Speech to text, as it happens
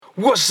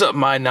What's up,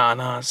 my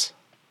nanas?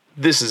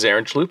 This is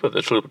Aaron Chalupa,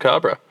 the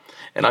Chupacabra,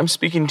 and I'm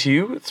speaking to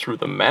you through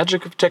the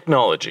magic of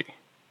technology.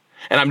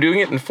 And I'm doing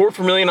it in Fort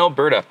Vermilion,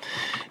 Alberta.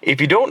 If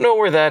you don't know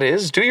where that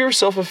is, do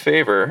yourself a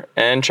favor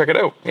and check it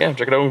out. Yeah,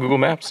 check it out on Google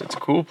Maps. It's a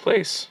cool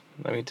place.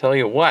 Let me tell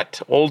you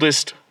what.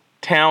 Oldest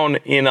town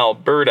in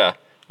Alberta,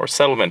 or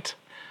settlement.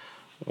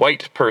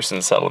 White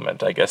person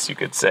settlement, I guess you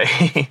could say.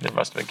 There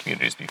must have been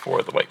communities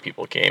before the white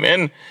people came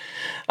in.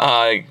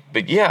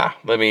 But yeah,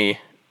 let me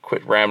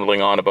quit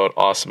rambling on about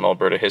awesome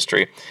Alberta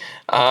history.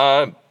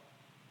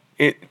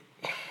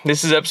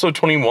 This is episode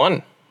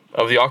 21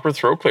 of the Awkward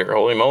Throat Clear.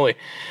 Holy moly.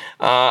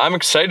 I'm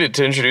excited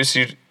to introduce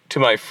you to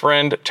my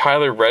friend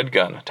Tyler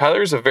Redgun.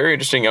 Tyler is a very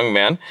interesting young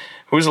man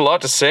who has a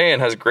lot to say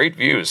and has great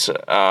views.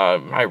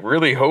 I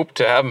really hope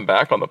to have him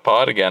back on the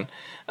pod again.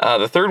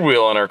 The third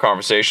wheel in our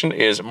conversation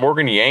is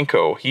Morgan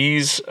Yanko.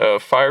 He's a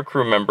fire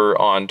crew member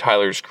on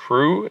Tyler's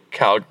crew,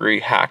 Calgary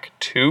Hack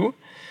 2.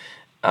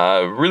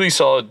 Really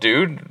solid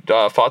dude.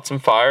 Fought some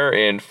fire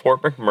in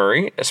Fort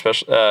McMurray,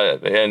 especially,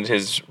 and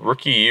his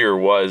rookie year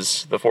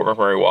was the Fort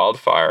McMurray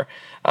wildfire,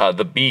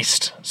 the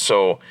Beast.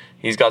 So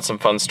he's got some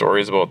fun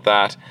stories about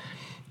that.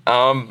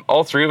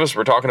 All three of us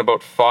were talking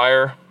about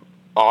fire,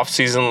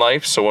 off-season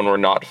life. So when we're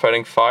not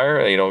fighting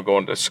fire,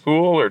 going to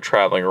school or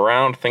traveling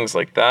around, things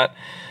like that.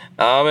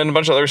 And a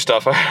bunch of other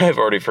stuff I've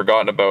already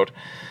forgotten about.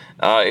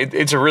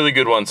 It's a really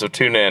good one, so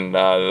tune in.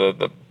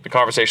 The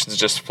conversations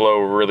just flow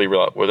really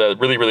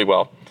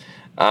well.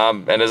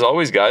 And as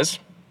always, guys,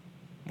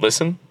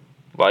 listen,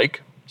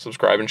 like,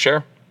 subscribe, and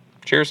share.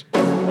 Cheers.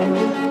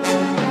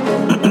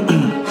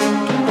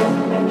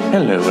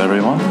 Hello,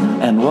 everyone,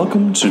 and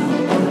welcome to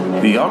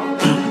the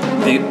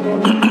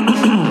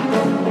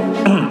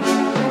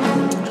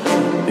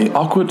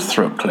Awkward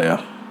Throat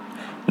Clear.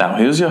 Now,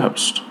 here's your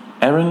host,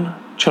 Aaron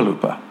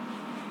Chalupa.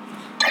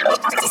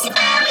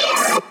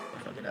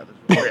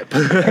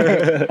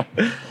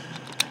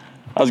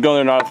 How's it going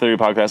there, Not Theory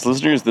podcast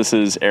listeners? This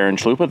is Aaron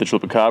Chalupa, the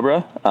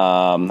Chupacabra.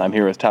 I'm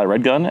here with Tyler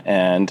Redgun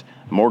and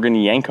Morgan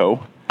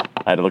Yanko.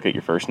 I had to look at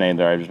your first name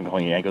there. I've just been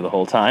calling you Yanko the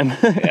whole time.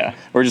 Yeah.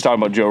 We're just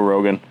talking about Joe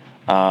Rogan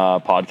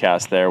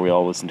podcast there. We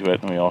all listen to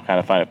it, and we all kind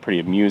of find it pretty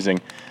amusing.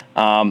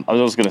 I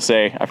was also going to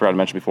say, I forgot to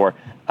mention before,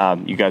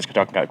 you guys can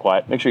talk kind of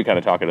quiet. Make sure you kind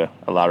of talk at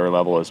a louder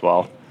level as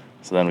well,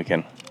 so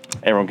then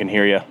everyone can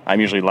hear you.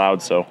 I'm usually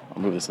loud, so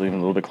I'll move this even a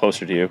little bit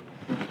closer to you.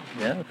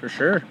 Yeah, for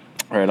sure.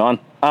 Right on.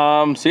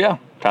 So yeah,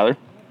 Tyler,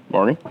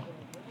 morning.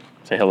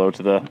 Say hello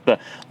to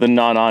the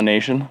non-on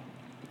nation.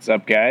 What's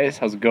up, guys?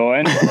 How's it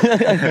going?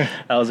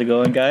 How's it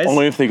going, guys?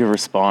 Only if they could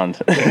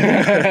respond.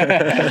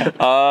 Tell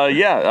us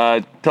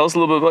a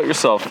little bit about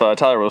yourself.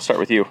 Tyler, we'll start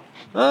with you.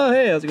 Oh,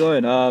 hey, how's it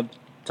going?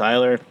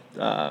 Tyler,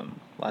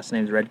 last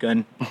name's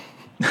Redgun.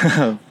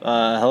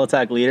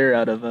 Helitack leader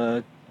out of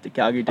the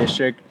Calgary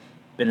district.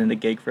 Been in the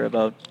gig for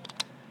about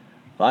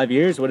 5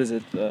 years. What is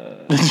it?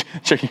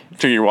 Check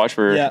your watch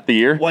for the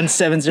year.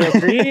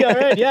 1703. All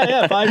right.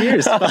 Yeah. 5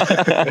 years.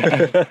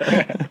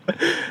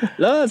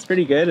 No, that's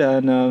pretty good.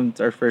 And it's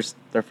our first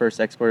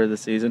export of the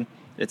season.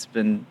 It's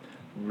been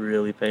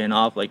really paying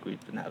off. Like,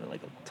 we've been having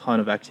like a ton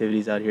of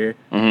activities out here.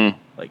 Mm-hmm.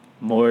 Like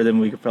more than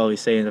we could probably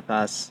say in the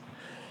past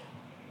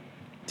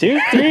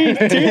two, three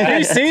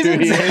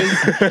seasons.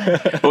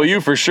 Well,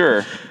 you for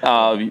sure.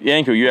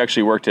 Yanko, you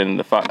actually worked in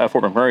the Fort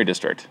McMurray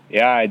district.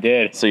 Yeah, I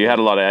did. So you had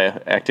a lot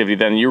of activity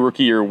then. Your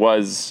rookie year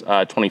was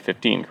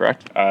 2015,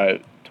 correct?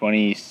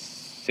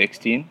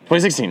 2016.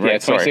 2016, right. Yeah,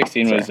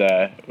 2016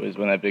 was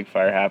when that big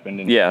fire happened.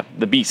 And yeah,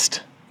 the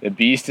Beast. The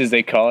Beast, as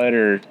they call it,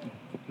 or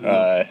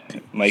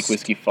Mike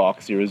Whiskey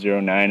Fox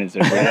 009 as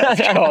everyone else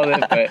called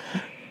it. But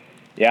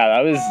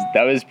yeah,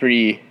 that was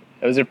pretty...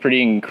 That was a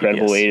pretty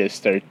incredible way to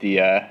start the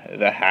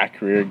hack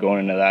career,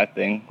 going into that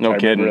thing. No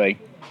kidding. I remember,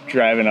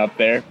 driving up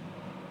there.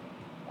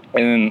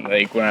 And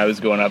then, when I was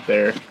going up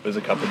there, it was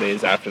a couple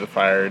days after the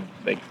fire,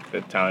 the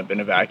town had been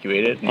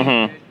evacuated.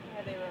 And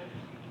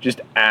just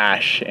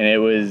ash. And it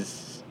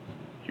was,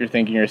 you're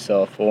thinking to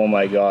yourself, oh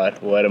my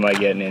God, what am I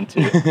getting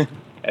into? And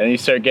then you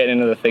start getting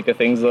into the thick of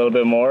things a little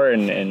bit more,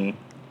 and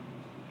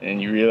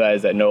you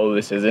realize that, no,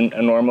 this isn't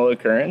a normal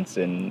occurrence.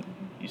 And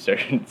you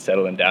start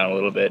settling down a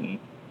little bit, and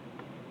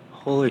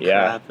holy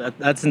crap,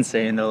 that's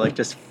insane though.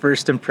 Just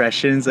first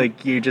impressions,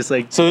 you're just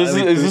So is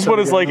this what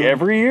it's like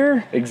every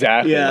year?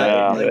 Exactly.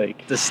 Yeah.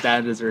 The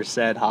standards are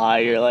set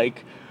high. You're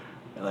like,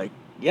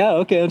 yeah,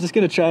 okay, I'm just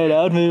gonna try it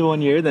out maybe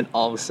 1 year. Then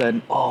all of a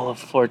sudden, all of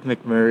Fort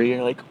McMurray,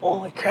 you're like,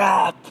 holy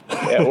crap.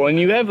 Yeah, well, and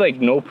you have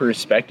no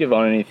perspective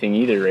on anything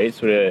either, right?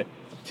 So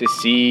to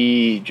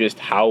see just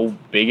how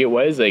big it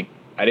was, I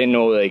didn't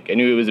know. I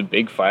knew it was a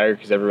big fire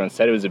because everyone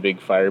said it was a big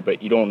fire,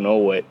 but you don't know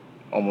what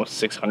almost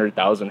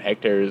 600,000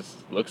 hectares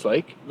looks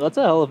like. That's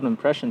a hell of an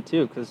impression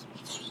too, because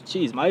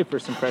my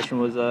first impression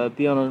was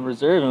being on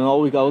reserve, and all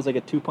we got was a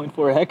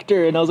 2.4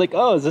 hectare, and I was like,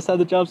 oh, is this how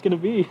the job's gonna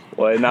be?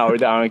 Well, now we're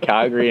down in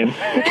Calgary, and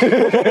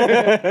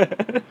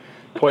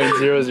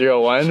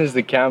 0.001 is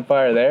the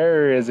campfire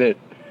there, or is it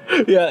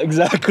Yeah,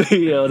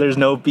 exactly. There's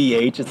no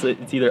BH.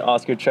 It's either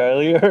Oscar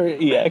Charlie or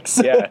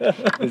EX. Yeah.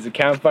 Is the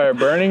campfire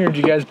burning, or did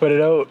you guys put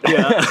it out?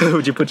 Yeah.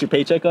 Would you put your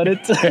paycheck on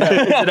it? Is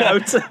it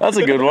out? That's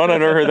a good one.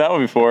 I've never heard that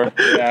one before.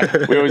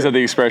 Yeah. We always have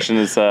the expression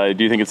is, do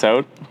you think it's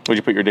out? Would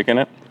you put your dick in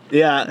it?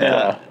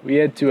 Yeah. We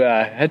had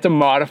to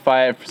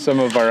modify it for some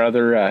of our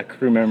other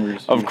crew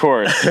members. Of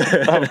course.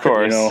 Of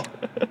course. You know,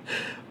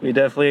 We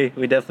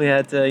definitely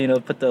had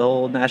to, put the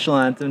whole national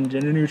anthem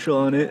gender neutral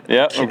on it.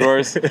 Yeah, of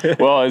course.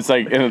 Well, it's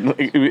like,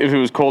 if it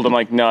was cold, I'm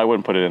like, no, I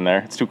wouldn't put it in there.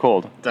 It's too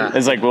cold.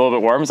 It's like a little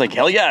bit warm. It's like,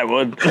 hell yeah, I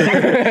would.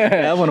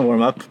 Yeah, I want to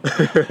warm up.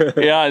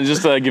 Yeah, and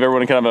just to give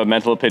everyone kind of a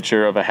mental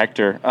picture of a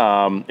hectare,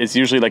 it's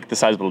usually like the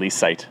size of a lease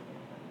site.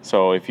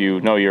 So if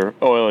you know your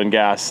oil and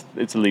gas,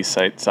 it's a lease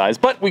site size.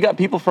 But we got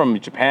people from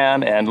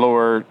Japan and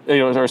lower,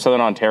 or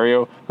southern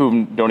Ontario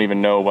who don't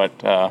even know what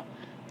a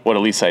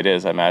lease site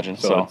is, I imagine.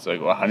 so it's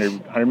like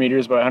 100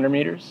 meters by 100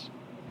 meters.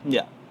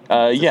 Yeah.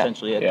 Yeah.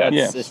 Essentially it. Yeah. That's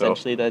Yeah.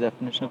 essentially the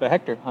definition of a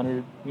hectare.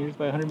 100 meters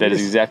by 100 That meters.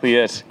 is exactly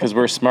it, because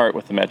we're smart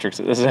with the metrics.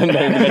 The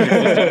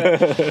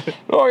metric system.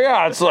 Oh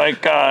yeah, it's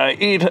like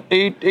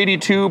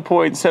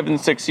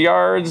 82.76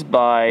 yards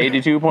by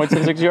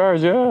 82.76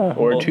 yards. Yeah.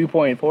 Or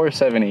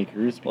 2.47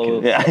 acres.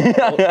 Because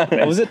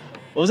Yeah.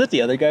 What was it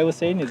the other guy was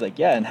saying? He's like,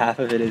 yeah, and half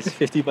of it is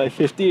 50 by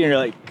 50. And you're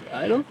like,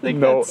 I don't think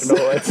no,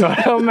 it's not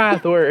how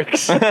math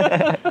works.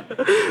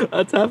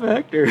 that's half a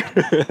hectare.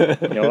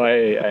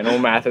 I know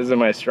math isn't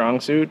my strong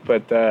suit,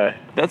 but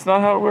That's not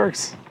how it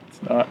works.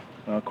 it's not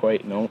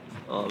quite, no.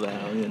 Oh, man,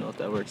 I don't even know if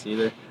that works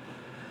either.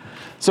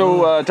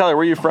 So, Tyler,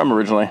 where are you from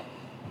originally?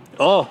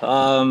 Oh,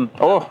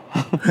 Oh,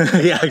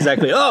 yeah,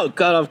 exactly. Oh,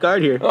 caught off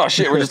guard here. oh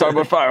shit, we're just talking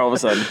about fire all of a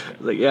sudden.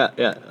 Like, yeah,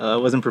 I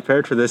wasn't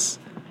prepared for this.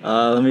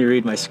 Let me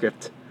read my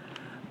script.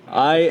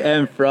 I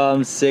am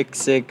from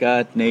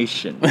Siksika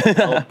Nation,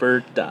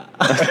 Alberta.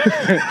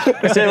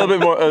 Say a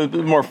little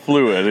bit more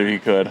fluid, if you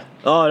could.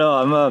 Oh no,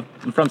 I'm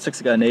from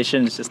Siksika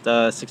Nation. It's just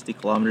 60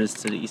 kilometers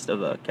to the east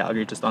of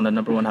Calgary, just on the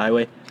number 1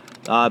 highway.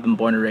 I've been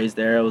born and raised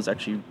there. I was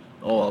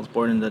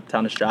born in the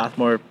town of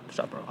Strathmore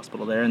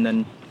Hospital there, and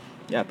then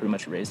pretty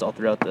much raised all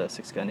throughout the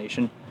Siksika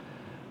Nation.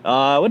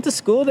 I went to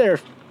school there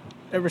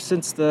ever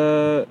since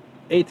the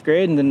 8th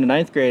grade, and then the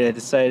 9th grade I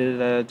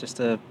decided just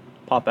to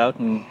pop out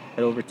and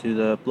head over to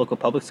the local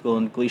public school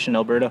in Gleason,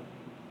 Alberta.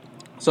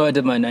 So I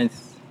did my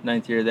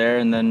ninth year there,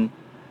 and then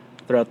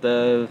throughout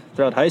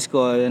high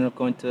school I ended up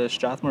going to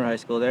Strathmore High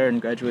School there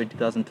and graduated in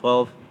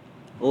 2012.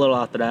 A little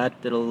after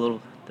that, did a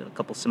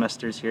couple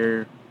semesters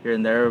here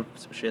and there,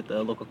 especially at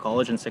the local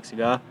college in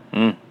Siksika,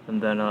 and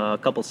then a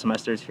couple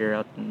semesters here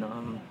out in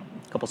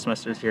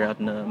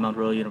Mount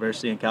Royal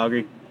University in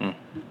Calgary.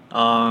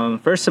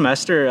 First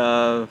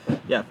semester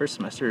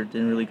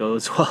didn't really go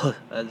as well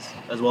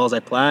as I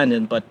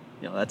planned, but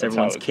that's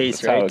everyone's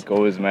case, that's right? how it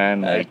goes,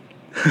 man. Like,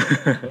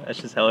 that's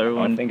just how I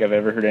everyone. don't think I've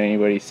ever heard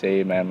anybody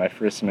say, man, my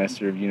first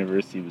semester of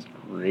university was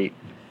great.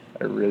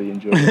 I really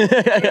enjoyed it.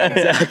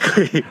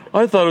 Exactly.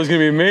 I thought it was gonna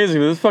be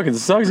amazing, but this fucking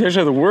sucks. You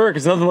actually have to work.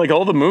 It's nothing like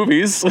all the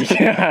movies.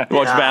 Yeah.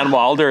 Watch Van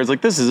Wilder. It's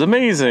like, this is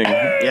amazing.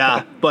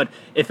 Yeah, but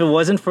if it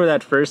wasn't for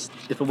that first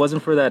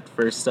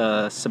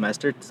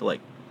semester to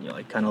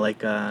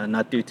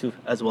not do too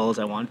as well as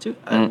I wanted to,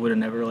 I would have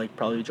never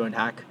probably joined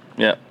Hack.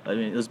 Yeah. I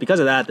mean, it was because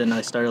of that. Then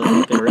I started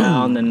looking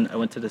around, and I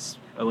went to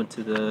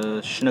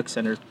the Chinook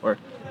Center or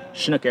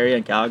Chinook area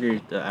in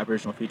Calgary, the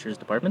Aboriginal Futures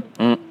Department,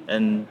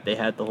 and they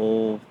had the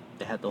whole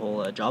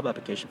job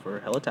application for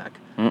Helitac.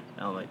 And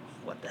I'm like,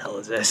 what the hell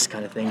is this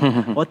kind of thing?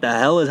 What the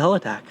hell is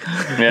Helitac?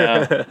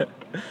 Yeah.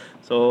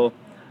 So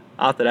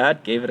after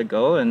that, gave it a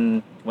go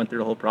and went through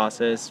the whole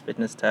process,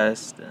 fitness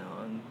test.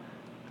 And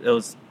it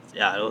was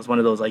one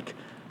of those all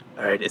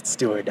right, it's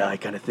do or die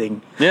kind of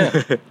thing. Yeah.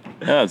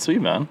 Yeah, it's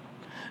sweet, man.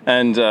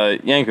 And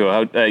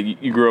Yanko,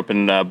 you grew up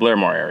in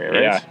Blairmore area,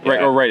 right?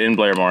 Yeah. Right in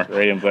Blairmore.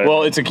 Right in Blairmore.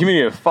 Well, it's a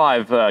community of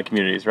 5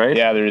 communities, right?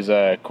 Yeah, there's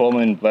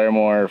Coleman,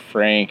 Blairmore,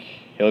 Frank,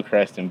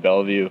 Hillcrest, and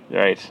Bellevue.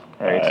 Right.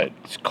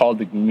 It's called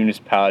the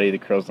municipality, the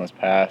Crowsnest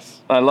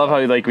Pass. I love how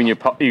when you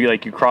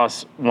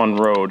cross one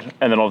road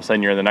and then all of a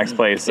sudden you're in the next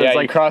place. Yeah,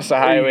 It's you cross the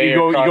highway, You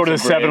go to the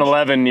cross the bridge.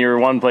 7-Eleven, you're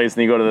one place,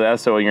 and you go to the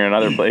Esso, and you're in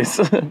another place.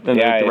 And they're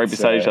right it's,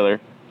 beside each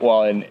other.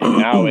 Well, and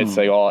now it's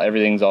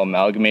everything's all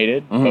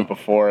amalgamated. But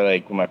before,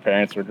 when my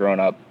parents were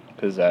growing up,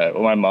 because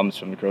my mom's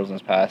from the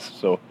Crowsnest Pass,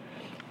 so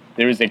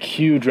there was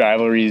huge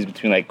rivalries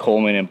between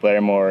Coleman and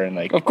Blairmore, and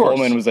Of course.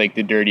 Coleman was the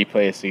dirty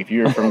place. If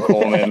you were from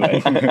Coleman,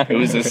 it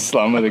was the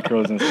slum of the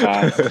Crowsnest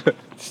Pass. It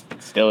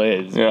still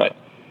is. Yeah. But,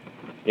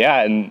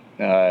 yeah, and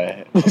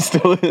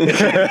Still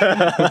is.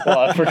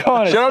 well, if we're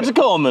calling it, Shout out to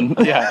Coleman.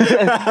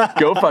 yeah,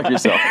 Go fuck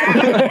yourself.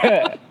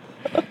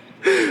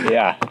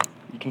 yeah.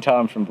 You can tell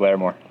I'm from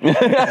Blairmore. You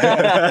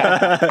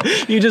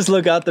just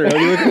look out the road,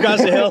 you look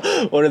across the hill.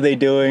 What are they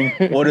doing?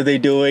 What are they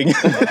doing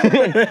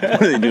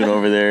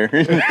over there?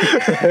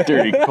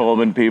 Dirty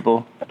Coleman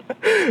people.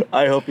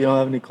 I hope you don't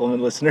have any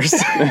Coleman listeners.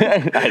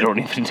 I don't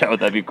even know.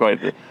 That'd be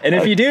quite. And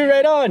if you do,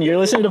 right on. You're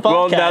listening to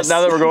Well, podcasts.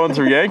 now that we're going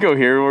through Yanko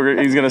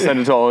here, he's going to send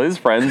it to all his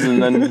friends,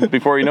 and then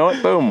before you know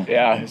it, boom.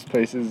 Yeah, this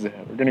place is,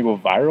 we're going to go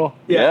viral.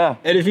 Yeah.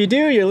 And if you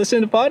do, you're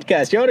listening to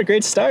podcasts. You're on a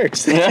great start.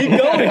 Keep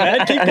going,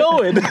 man. Keep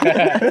going.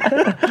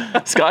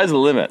 Sky's the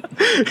limit.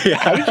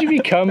 How did you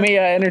become a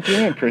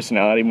entertainment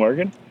personality,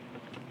 Morgan?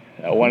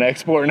 That one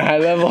export and high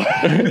level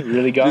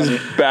really got me.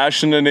 Just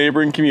bashing the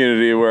neighboring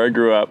community where I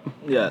grew up.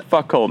 Yeah.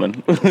 Fuck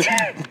Coleman.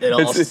 It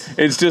all,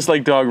 It's just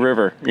like Dog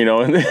River,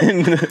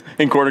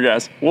 in Corner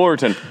Gas.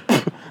 Wolverton.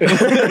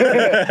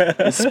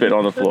 Spit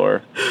on the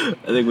floor. I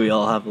think we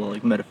all have,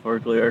 like,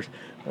 metaphorically, or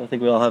I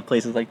think we all have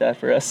places like that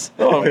for us.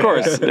 Oh, of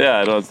course.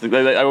 Yeah. No,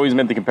 I always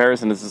meant the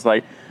comparison. It's just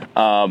like,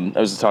 I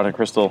was just talking to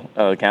Crystal,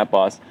 the camp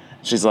boss.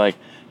 She's like,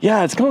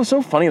 yeah, it's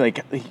so funny.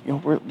 Like,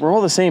 we're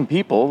all the same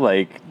people.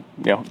 Like,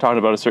 talking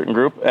about a certain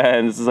group,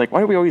 and it's just like, why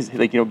do we always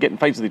get in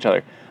fights with each other?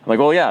 I'm like,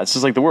 well, yeah, it's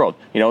just like the world.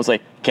 It's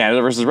like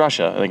Canada versus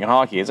Russia. Like in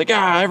hockey, it's like,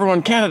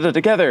 everyone Canada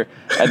together,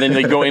 and then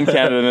they go in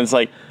Canada, and it's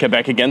like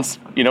Quebec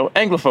against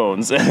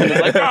Anglophones, and it's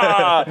like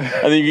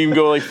and then you can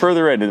go like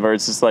further in where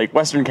it's just like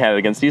Western Canada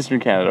against Eastern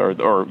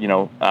Canada, or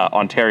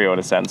Ontario in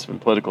a sense from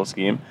political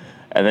scheme,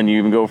 and then you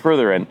even go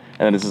further in, and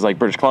then this is like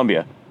British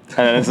Columbia.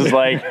 And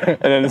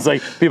then it's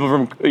like people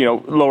from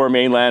lower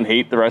mainland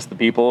hate the rest of the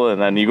people, and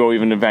then you go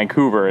even to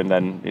Vancouver, and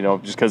then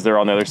just because they're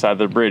on the other side of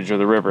the bridge or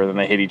the river, then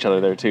they hate each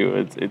other there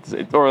too. It's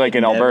or like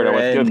in Alberta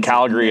with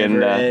Calgary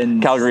and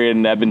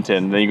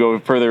Edmonton. Then you go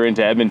further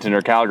into Edmonton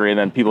or Calgary, and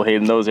then people hate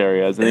in those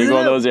areas, and then you go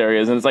in those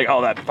areas, and it's like,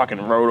 oh, that fucking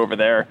road over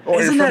there.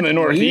 Or you're from the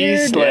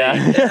Northeast. Isn't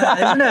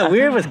that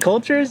weird with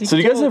cultures? So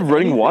do you guys have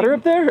running water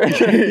up there?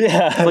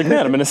 Yeah. It's like,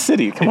 man, I'm in a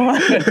city. Come on,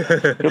 we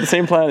have the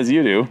same planet as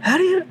you do. How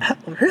do you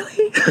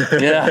really?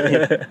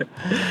 Yeah.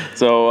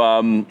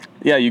 So,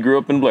 you grew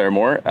up in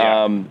Blairmore.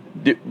 Yeah.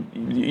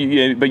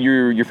 But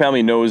your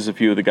family knows a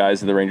few of the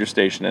guys at the ranger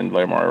station in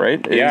Blairmore,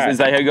 right? Yeah. Is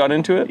that how you got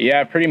into it?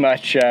 Yeah, pretty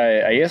much.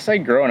 I guess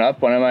like growing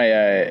up, one of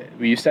my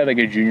we used to have like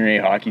a junior A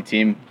hockey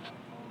team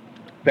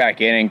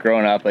back in, and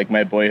growing up, like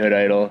my boyhood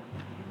idol,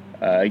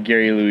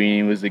 Gary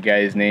Luini was the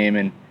guy's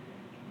name,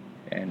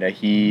 and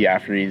he,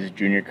 after his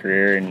junior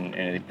career and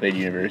he played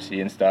university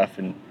and stuff,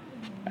 and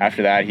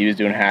after that he was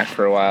doing hack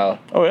for a while.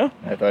 Oh yeah.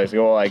 I thought I was like,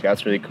 oh, like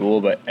that's really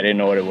cool, but I didn't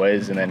know what it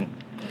was. And then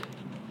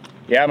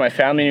my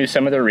family knew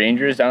some of the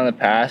Rangers down in the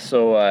past,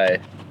 so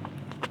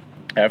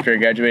after I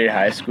graduated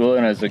high school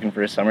and I was looking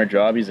for a summer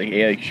job, he's like,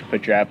 hey, like, you should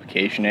put your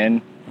application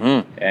in.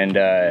 And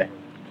I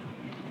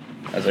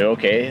was like,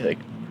 okay, like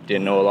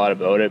didn't know a lot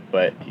about it,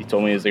 but he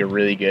told me it was like a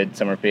really good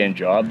summer paying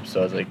job,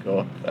 so I was like,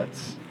 oh,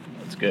 that's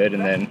good.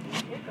 And then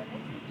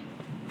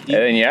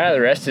the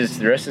rest is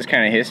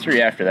kind of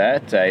history after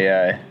that.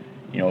 I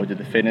did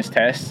the fitness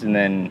test, and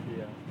then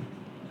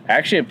I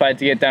actually applied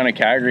to get down to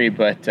Calgary,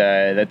 but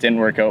that didn't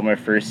work out my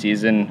first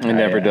season. It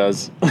never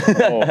does.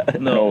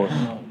 No.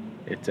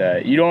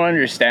 You don't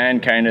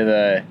understand kind of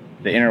the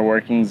inner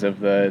workings of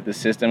the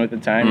system at the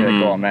time. You're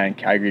like, oh man,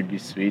 Calgary'd be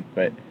sweet,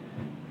 but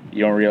you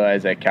don't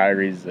realize that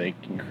Calgary's like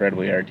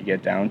incredibly hard to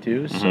get down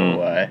to.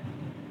 So I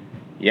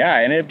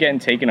ended up getting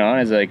taken on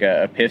as like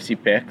a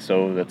PIFC pick.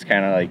 So that's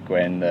kind of like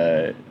when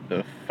the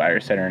fire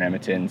center in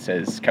Edmonton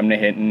says, come to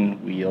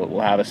Hinton,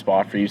 we'll have a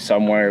spot for you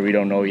somewhere, we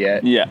don't know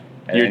yet. Yeah.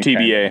 Your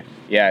TBA.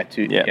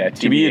 TBA.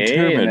 To be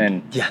determined.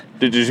 And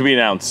then, To be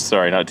announced.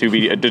 Sorry, not to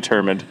be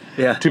determined.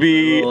 Yeah. To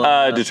be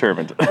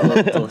determined. A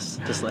little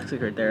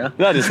dyslexic right there, huh?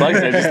 Not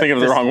dyslexic. I just think of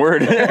the wrong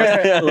word.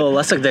 A little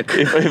lexic.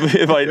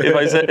 if I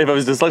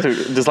was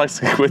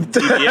dyslexic with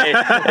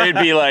TBA,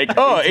 it'd be like,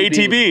 oh,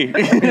 ATB.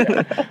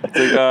 It's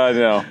like,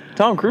 no.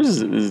 Tom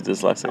Cruise is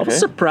dyslexic. I'm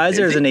surprised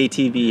there's an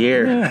ATV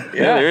here. Yeah,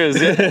 there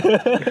is. Yeah.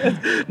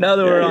 Now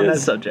that we're on that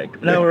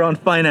subject. Now we're on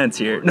finance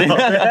here. No.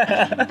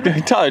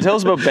 Tyler, tell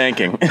us about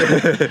banking.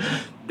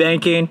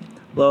 Banking,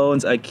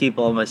 loans, I keep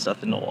all my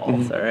stuff in the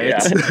walls, all right? Yeah.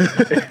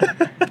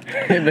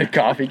 The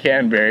coffee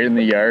can buried in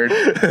the yard.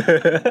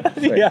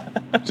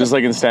 Just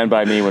like in Stand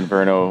By Me when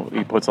Verno,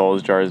 he puts all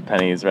his jars of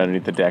pennies right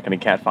underneath the deck and he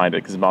can't find it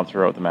because his mom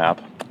threw out the map.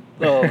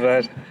 Oh,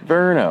 man.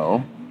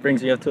 Verno.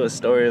 Brings me up to a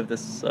story of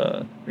this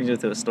one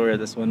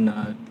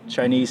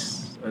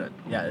Chinese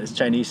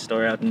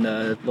store out in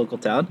the local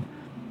town.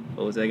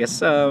 What was it? I guess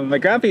my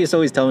grandpa used to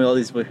always tell me all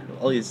these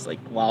like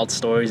wild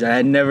stories, and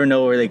I never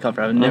know where they come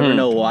from. I never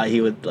know why he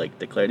would like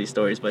declare these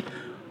stories, but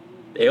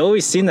they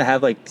always seem to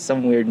have like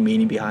some weird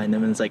meaning behind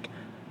them. And it's like,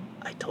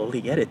 I totally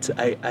get it.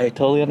 I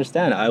totally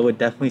understand. I would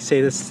definitely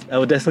say this. I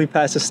would definitely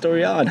pass this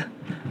story on.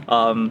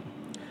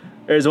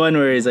 There's one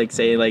where he's like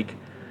saying like,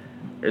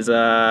 there's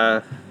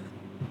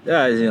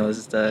it's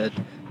just if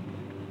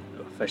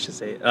I should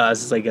say,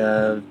 it's just like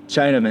a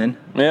Chinaman.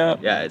 Yeah.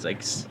 Yeah, it's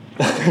like.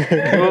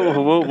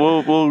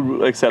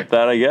 we'll accept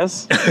that, I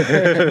guess.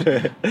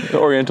 The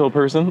Oriental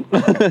person.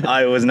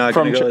 I was not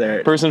going to go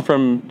there. Person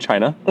from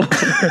China.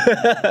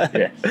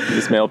 Yes.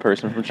 This male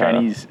person from China.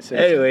 Chinese.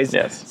 Anyways,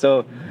 Yes.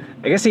 So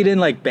I guess he didn't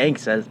like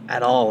banks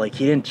at all. Like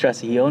he didn't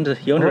trust it. He owned a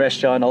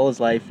restaurant all his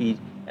life.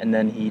 And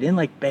then he didn't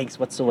like banks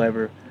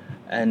whatsoever.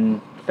 And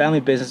family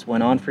business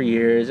went on for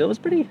years. It was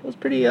pretty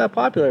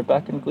popular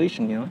back in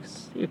Gleason, you know.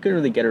 'Cause you couldn't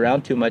really get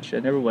around too much,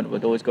 and everyone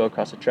would always go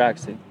across the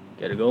tracks to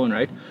get it going,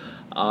 right?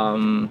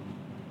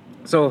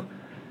 So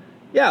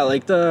yeah,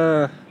 like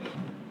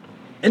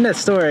in that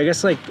story, I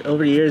guess like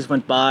over the years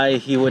went by,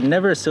 he would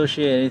never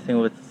associate anything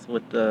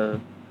with the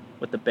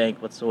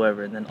bank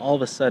whatsoever, and then all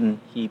of a sudden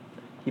he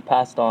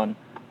passed on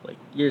like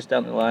years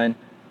down the line.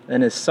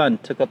 Then his son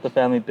took up the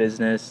family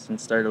business and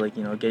started like,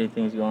 you know, getting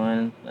things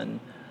going. And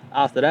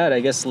after that, I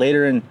guess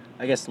later in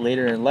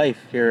life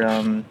here,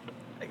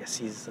 I guess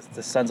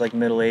the son's like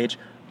middle age.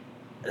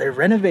 They're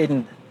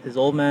renovating his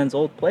old man's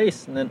old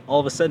place, and then all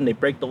of a sudden they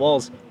break the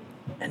walls,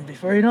 and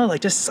before you know,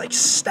 like just like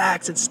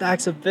stacks and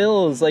stacks of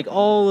bills, like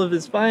all of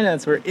his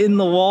finance were in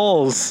the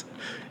walls.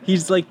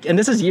 He's like, and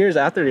this is years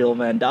after the old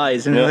man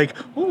dies, and you're like,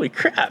 holy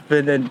crap!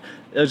 And then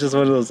it was just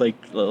one of those like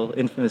little not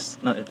infamous,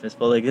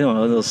 but like, you know,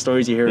 one of those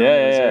stories you hear.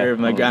 Yeah.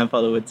 My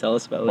grandfather would tell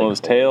us about, like, One of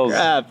those tales.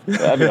 Crap.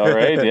 That'd be all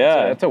right.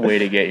 Yeah, That's a way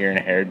to get your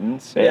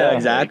inheritance. Yeah,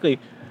 exactly.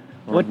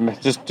 What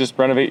just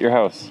renovate your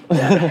house.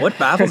 what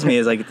baffles me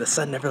is like the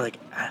son never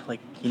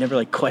he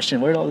never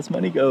questioned, where'd all this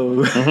money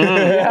go?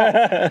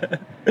 Dad,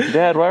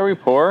 why are we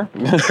poor?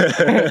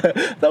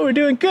 Thought we were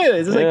doing good.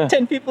 It's like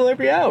 10 people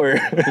every hour.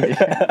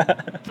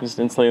 Just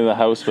insulating the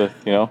house with,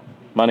 you know,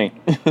 money.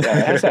 Yeah,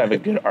 it has to have a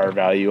good R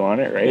value on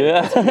it, right?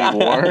 Yeah. It's pretty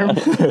warm,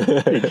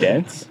 pretty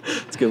dense.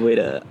 It's a good way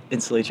to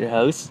insulate your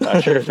house.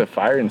 Not sure if the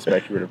fire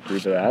inspector would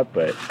approve of that,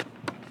 but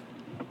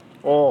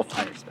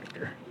Fire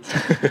inspector.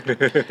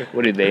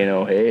 what did they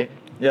know, hey?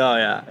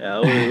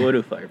 Yeah. What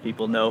do fire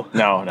people know?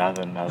 No,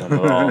 nothing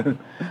at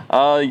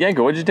all.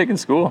 Yanko, what did you take in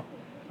school?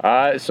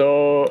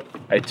 So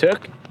I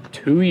took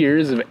 2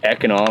 years of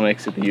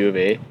economics at the U of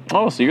A.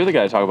 Oh, so you're the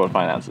guy to talk about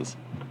finances.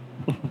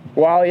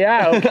 Well,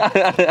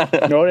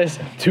 yeah. Notice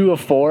 2 of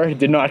 4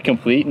 did not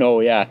complete. No,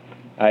 yeah.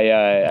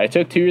 I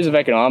took 2 years of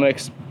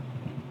economics,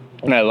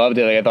 and I loved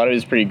it. Like, I thought it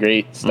was pretty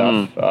great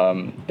stuff.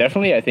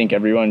 Definitely, I think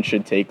everyone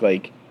should take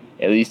like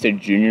at least a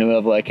junior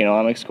level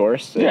economics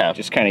course. Yeah.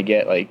 Just kind of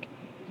get like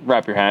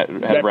Wrap your head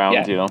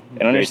around, you know,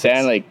 and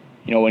understand basics. like,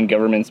 you know, when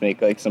governments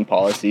make like some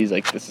policies,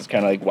 like this is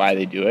kind of like why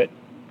they do it.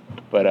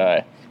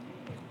 But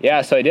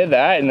yeah, so I did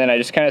that, and then I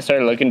just kind of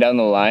started looking down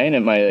the line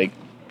at my like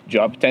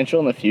job potential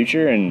in the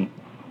future, and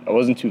I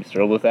wasn't too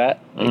thrilled with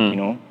that. Like, you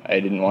know, I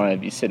didn't want to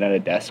be sitting at a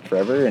desk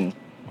forever, and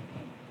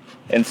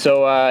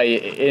so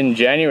in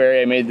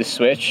January I made the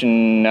switch,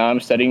 and now I'm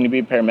studying to be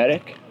a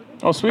paramedic.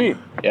 Oh, sweet.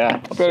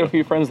 Yeah, I've got a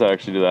few friends that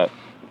actually do that.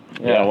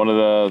 Yeah, one of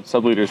the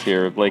sub leaders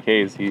here, Blake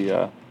Hayes, he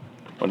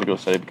wanted to go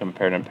study to become a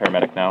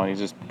paramedic now, and he's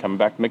just coming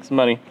back to make some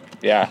money.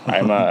 yeah,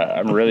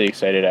 I'm really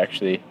excited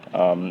actually.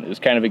 It was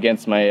kind of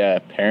against my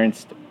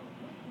parents'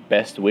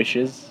 best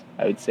wishes,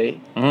 I would say.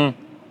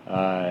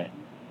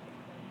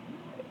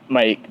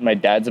 My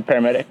dad's a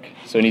paramedic,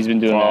 so he's been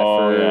doing that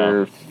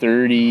for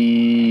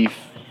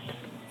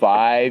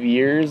 35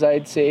 years,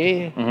 I'd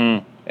say.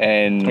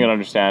 And I can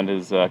understand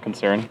his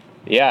concern.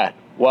 yeah,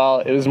 well,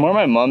 it was more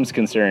my mom's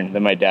concern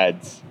than my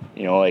dad's.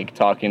 You know, like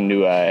talking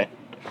to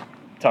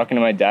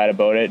my dad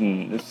about it,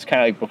 and this is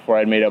kind of like before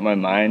I'd made up my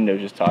mind. I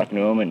was just talking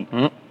to him,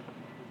 and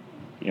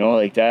you know,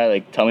 like, Dad,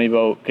 like, tell me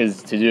about,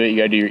 because to do it you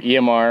gotta do your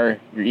EMR,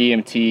 your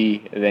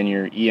EMT, and then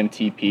your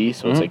EMTP.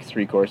 So it's like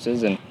 3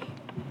 courses, and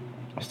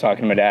I was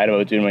talking to my dad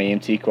about doing my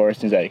EMT course,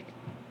 and he's like,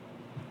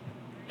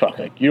 "Fuck,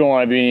 like, you don't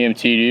want to be an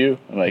EMT, do you?"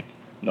 I'm like,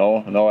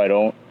 "No, I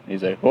don't." And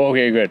he's like, "Oh,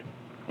 okay, good."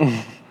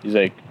 He's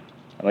like,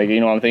 I'm like, you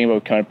know, I'm thinking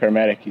about becoming a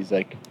paramedic. He's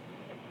like,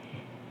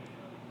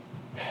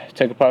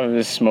 took a puff of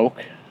his smoke,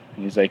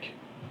 and he's like,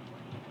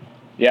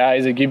 "Yeah,"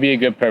 he's like, "You'd be a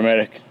good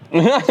paramedic."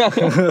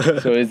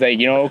 So it's like,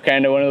 you know,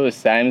 kind of one of those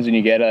times when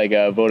you get like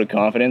a vote of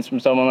confidence from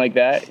someone like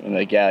that, and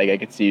like, yeah, like I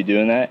could see you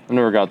doing that. I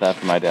never got that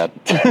from my dad.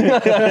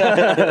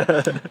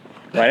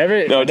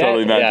 Whatever. No,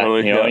 totally, man, yeah,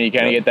 totally. You know, and you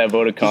kind of get that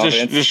vote of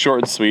confidence. Just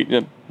short and sweet.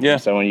 Yeah. From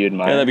someone you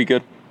admire. Yeah, that'd be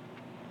good.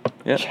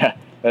 Yeah.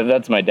 Yeah,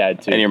 that's my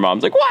dad too. And your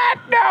mom's like, "What?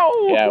 No."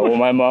 Yeah, well,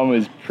 my mom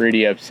was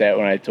pretty upset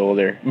when I told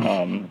her.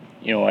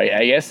 You know,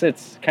 I guess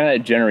it's kind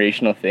of a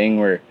generational thing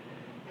where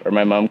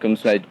my mom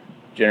comes from that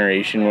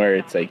generation where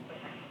it's like,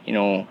 you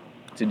know,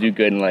 to do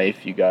good in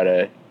life, you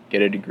gotta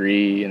get a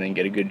degree and then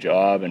get a good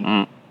job.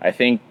 And I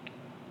think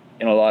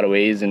in a lot of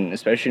ways, and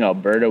especially in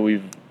Alberta,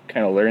 we've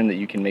kind of learned that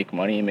you can make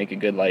money and make a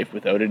good life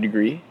without a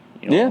degree.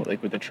 You know,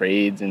 like with the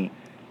trades and,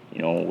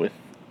 you know, with.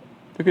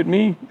 Look at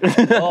me.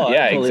 Oh,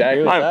 Yeah, I totally exactly.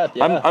 agree with that,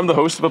 yeah. I'm the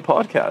host of a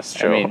podcast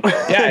show. I mean,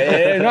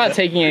 yeah, I'm not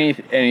taking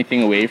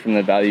anything away from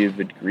the value of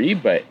a degree,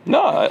 but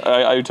No,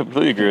 I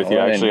completely agree with you.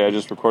 Well, then- Actually, I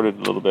just recorded a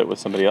little bit with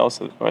somebody else.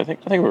 I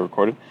think we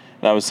recorded,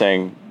 and I was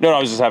saying I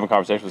was just having a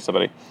conversation with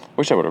somebody.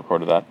 Wish I would have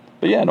recorded that,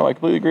 but yeah, no, I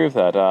completely agree with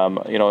that.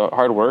 You know,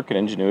 hard work and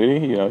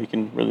ingenuity. You know, you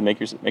can really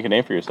make a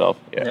name for yourself.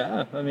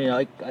 Yeah, I mean,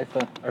 I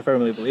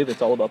firmly believe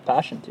it's all about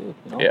passion too.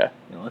 You know? Yeah.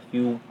 You know, if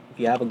you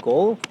have a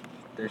goal,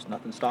 there's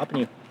nothing stopping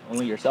you.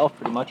 Only yourself,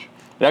 pretty much.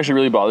 It actually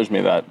really bothers me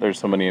that there's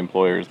so many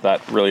employers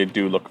that really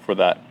do look for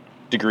that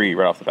degree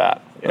right off the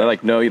bat. They're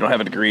like, "No, you don't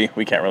have a degree.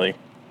 We can't really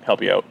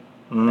help you out,"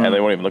 and they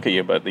won't even look at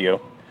you. But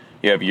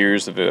you have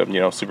years of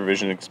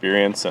supervision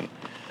experience and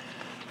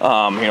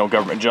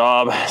government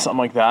job, something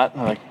like that.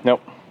 I'm like,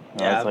 nope.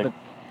 Yeah, It's like, but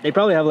they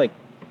probably have like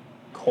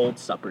cold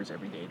suppers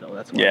every day though.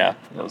 That's why, yeah,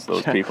 you know,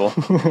 those people,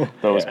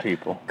 those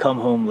people. come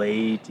home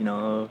late.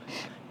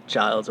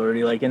 Child's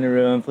already like in the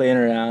room playing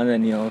around,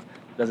 and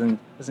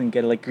doesn't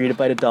get like greeted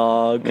by the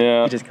dog.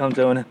 Yeah. He just comes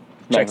in,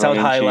 checks out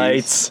Macaroni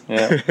and cheese.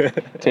 highlights. Yeah,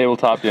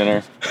 tabletop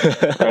dinner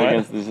right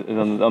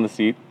on the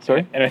seat.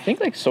 Sorry. And I think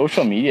like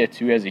social media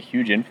too has a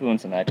huge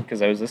influence on that,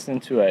 because I was listening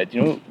to do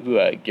you know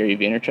who Gary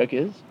Vaynerchuk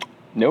is?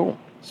 No.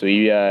 So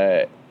he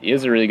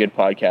has a really good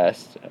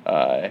podcast,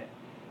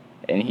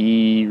 and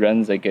he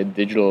runs like a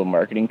digital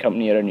marketing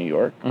company out of New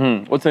York.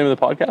 Mm-hmm. What's the name of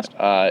the podcast?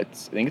 I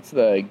think it's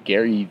the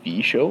Gary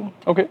V Show.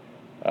 Okay.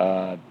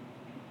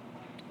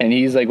 And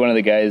he's like one of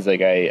the guys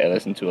like I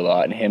listen to a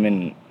lot. And him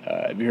and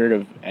have you heard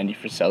of Andy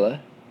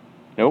Frisella?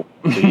 Nope.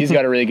 So he's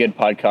got a really good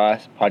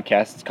podcast.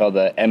 It's called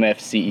the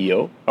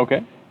MFCEO.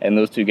 Okay. And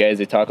those two guys,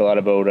 they talk a lot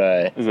about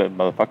Is that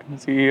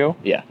motherfucking CEO?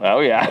 yeah. Oh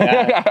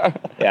yeah.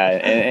 Yeah,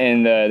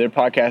 and their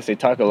podcast, they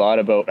talk a lot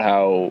about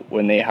how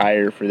when they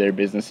hire for their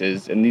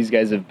businesses, and these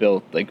guys have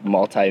built like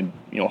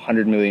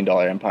 $100 million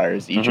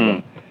empires, each of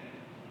them.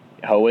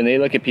 How when they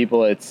look at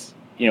people, it's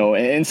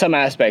in some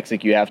aspects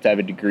like you have to have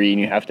a degree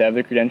and you have to have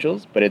the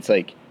credentials, but it's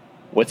like,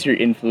 what's your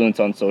influence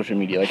on social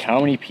media? Like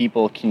how many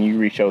people can you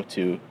reach out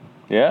to?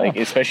 Yeah. Like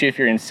especially if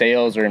you're in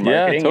sales or in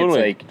marketing,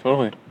 totally. it's like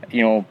Totally.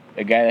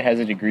 A guy that has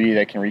a degree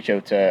that can reach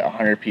out to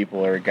 100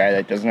 people, or a guy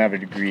that doesn't have a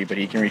degree but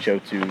he can reach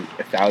out to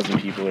 1,000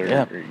 people, or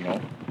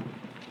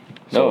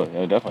No,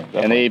 definitely.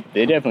 And they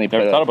definitely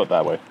Never thought about it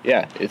that way.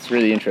 Yeah, it's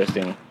really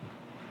interesting.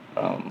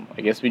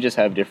 I guess we just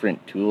have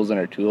different tools in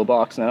our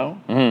toolbox now.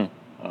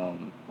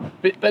 Mm-hmm.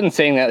 But in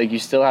saying that, like you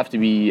still have to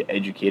be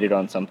educated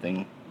on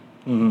something.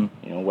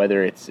 Mm-hmm.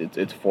 Whether it's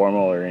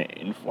formal or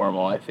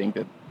informal. I think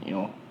that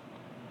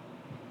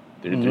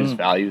there's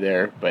value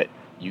there, but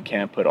you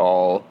can't put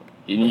all.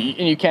 And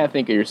you can't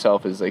think of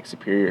yourself as like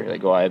superior,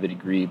 like, oh, I have a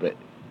degree, but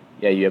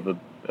yeah, you have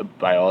a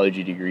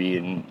biology degree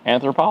and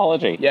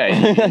Anthropology.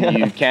 yeah,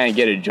 you can't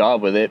get a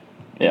job with it.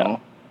 Yeah.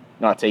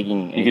 Not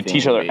taking. You could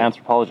teach other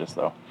anthropologists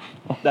though.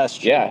 That's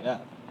true. Yeah.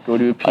 Go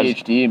do a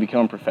PhD and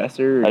become a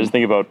professor. I just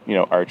think about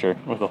Archer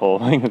with the whole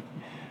thing.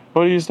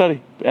 What do you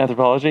study?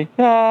 Anthropology.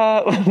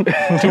 To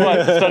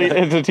what?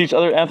 To teach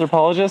other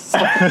anthropologists.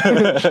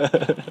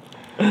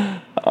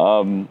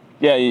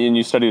 Yeah, and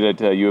you studied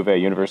at U of A,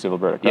 University of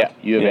Alberta, correct?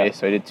 Yeah, U of A.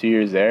 So I did 2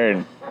 years there,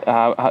 and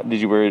did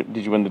you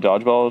win the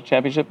dodgeball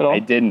championship at all? I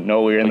didn't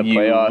know we were in the You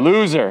playoffs.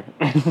 loser.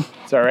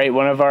 It's all right.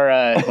 One of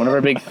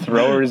our big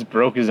throwers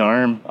broke his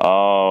arm.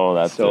 Oh,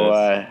 that's So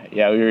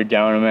yeah, we were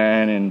down a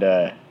man, and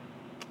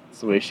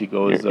that's the way she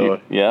goes. Though.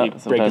 Yeah, Did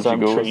he break his sometimes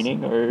arm she goes.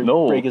 training or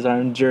No. break his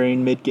arm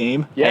during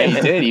mid-game? Yeah,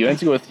 he did. He went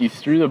to go. He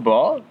threw the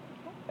ball,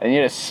 and he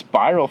had a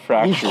spiral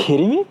Are you fracture.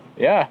 kidding me?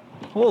 Yeah.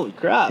 Holy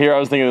crap. Here, I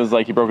was thinking it was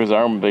like he broke his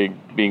arm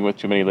being with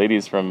too many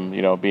ladies from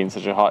being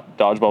such a hot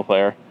dodgeball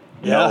player.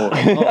 Yeah.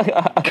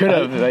 Could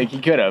have. He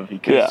could have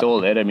Yeah.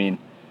 sold it. I mean,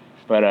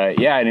 but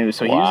yeah, and he was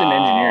in Wow.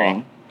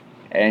 engineering,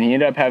 and he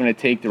ended up having to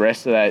take the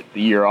rest of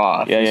the year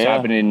off. Yeah, This yeah.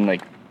 happened in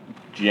like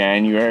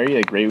January,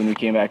 like right when we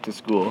came back to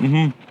school.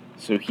 Mm-hmm.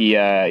 So he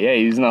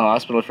was in the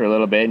hospital for a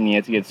little bit, and he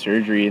had to get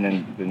surgery,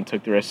 and then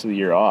took the rest of the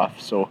year off.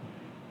 So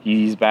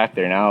he's back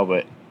there now,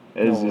 but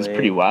it's way.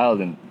 pretty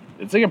wild, and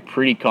it's like a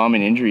pretty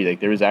common injury. Like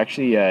there was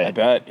actually I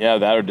bet. Yeah,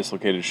 that or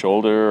dislocated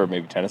shoulder or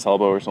maybe tennis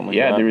elbow or something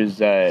like that.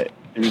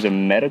 there was a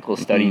medical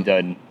study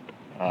done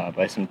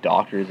by some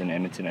doctors in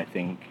Edmonton, I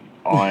think,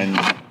 on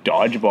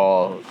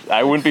dodgeball.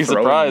 I wouldn't be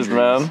throw surprised,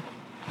 injuries. man.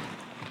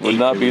 Would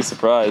not be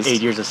surprised.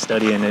 8 years of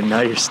studying, and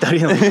now you're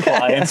studying like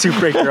clients who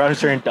break their arms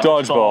during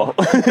Dodgeball.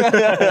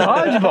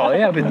 Dodgeball,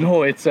 yeah, but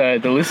no, it's the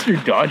Lister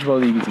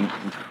Dodgeball League is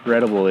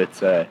incredible.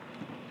 It's for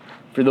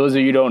those of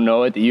you who don't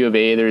know, at the U of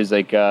A, there's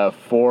like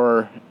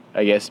 4,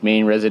 I guess,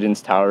 main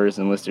residence towers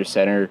in Lister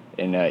Center,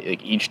 and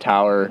like each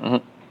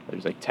tower,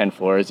 there's like 10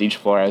 floors. Each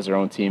floor has their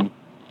own team,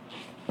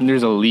 and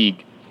there's a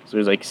league. So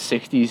there's like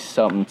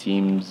 60-something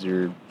teams,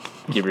 or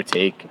give or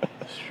take,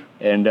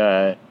 and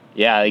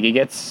yeah, like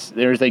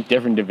there's like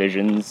different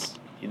divisions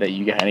that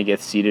you kind of get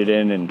seated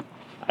in, and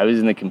I was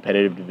in the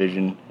competitive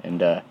division,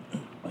 and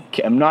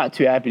I'm not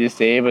too happy to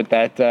say, but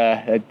that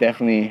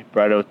definitely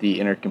brought out the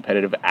inner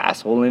competitive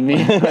asshole in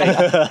me.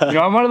 Like,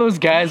 I'm one of those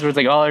guys where it's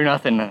like all or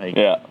nothing. Like,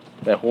 Yeah.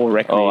 that whole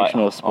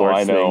recreational sports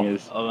I know. thing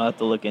is. I'm gonna have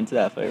to look into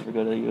that if I ever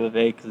go to the U of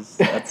A, because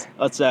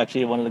that's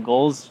actually one of the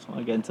goals. When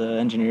I get into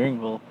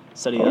engineering, we'll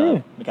study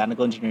really?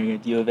 mechanical engineering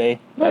at U of A.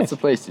 That's the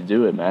place to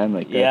do it, man.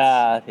 Like,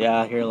 Yeah,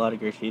 I hear a lot of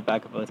great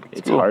feedback about it.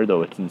 it's hard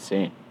though. It's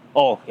insane.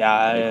 Oh, yeah,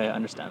 I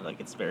understand. Like,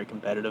 it's very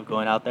competitive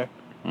going out there.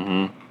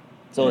 Mm-hmm.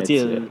 So it's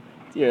It's,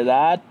 either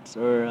that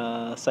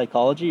or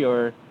psychology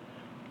or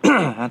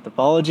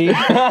anthropology.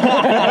 Sorry.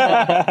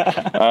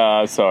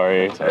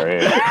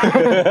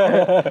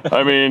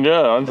 I mean,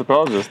 yeah,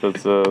 anthropologist.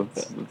 That's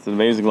it's an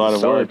amazing line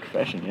of Solid work.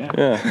 profession, yeah.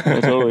 Yeah,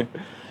 totally.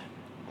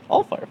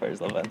 All firefighters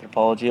love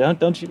anthropology, huh?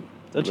 Don't you?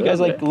 Don't you Well, guys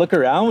like yeah. look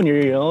around when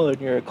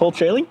you're cold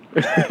trailing?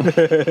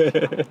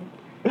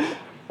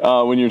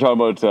 When you're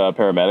talking about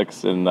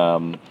paramedics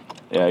and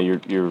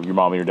your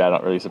mom and your dad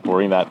not really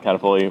supporting that kind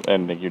of fully,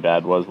 and your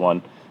dad was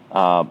one.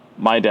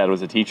 My dad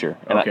was a teacher,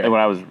 and, Okay. and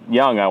when I was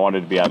young, I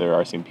wanted to be either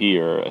RCMP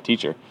or a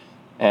teacher.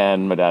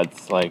 And my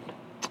dad's like,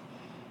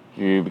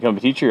 "You become a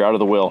teacher, you're out of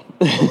the will."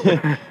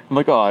 I'm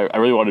like, "Oh, I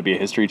really wanted to be a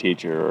history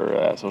teacher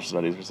or social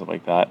studies or something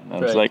like that." And I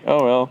was Right. like,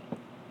 "Oh well,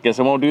 guess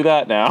I won't do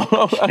that now."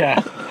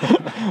 Yeah.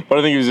 But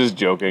I think he was just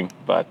joking.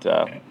 But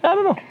I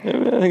don't know. I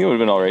think it would have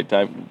been all right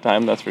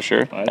time, that's for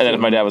sure. And then if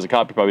my dad was a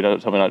cop, he probably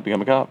told me not to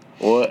become a cop.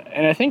 Well,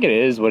 and I think it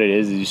is what it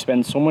is you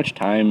spend so much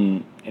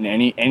time in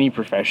any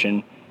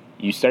profession,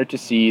 you start to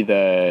see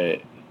the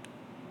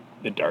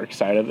dark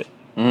side of it.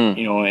 Mm-hmm.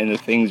 You know, and the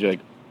things like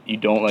you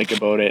don't like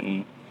about it,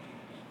 and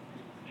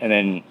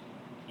then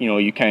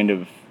you kind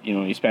of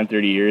you spend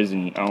 30 years,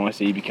 and I don't want to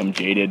say you become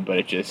jaded, but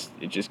it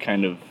just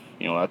kind of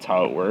that's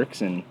how it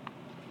works, and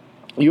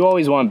you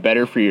always want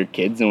better for your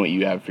kids than what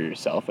you have for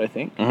yourself, I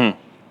think. Mm-hmm.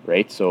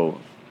 Right, so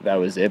that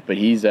was it. But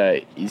he's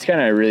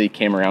kind of really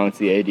came around to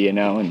the idea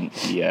now, and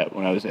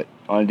when I was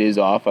on days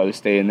off, I was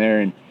staying there,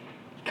 and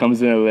he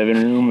comes in the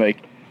living room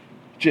like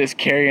just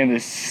carrying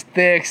this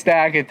thick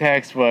stack of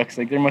textbooks.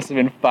 Like there must have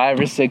been 5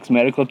 or 6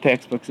 medical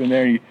textbooks in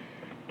there. He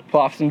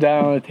plops them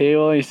down on the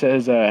table, and he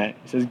says,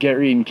 "Get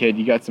reading, kid.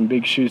 You got some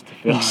big shoes to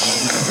fill."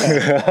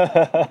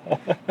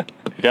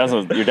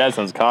 Your dad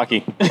sounds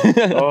cocky.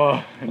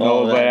 Oh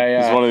no,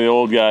 but He's one of the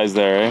old guys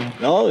there, eh?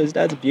 No, his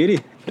dad's a beauty.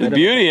 His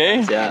beauty,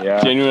 eh? Yeah.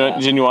 Yeah.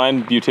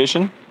 Genuine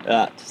beautician.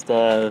 Yeah, just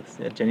a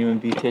genuine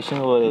beautician.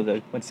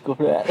 Went to school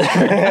for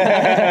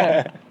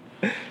that.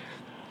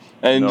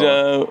 And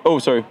No.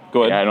 Sorry,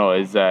 go ahead. Yeah, I know.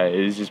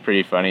 It was just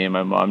pretty funny, and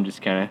my mom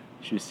just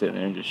she was sitting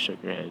there and just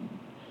shook her head.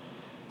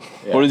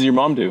 Yeah. What does your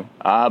mom do?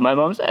 My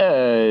mom's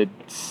a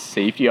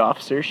safety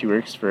officer. She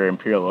works for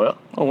Imperial Oil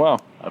Oh wow,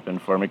 up in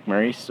Fort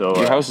McMurray. So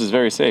your house is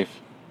very safe.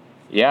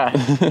 yeah,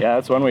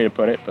 that's one way to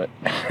put it. But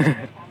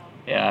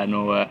yeah,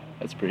 no,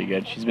 that's pretty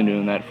good. She's been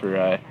doing that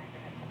for.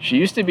 She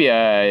used to be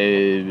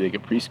like a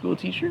preschool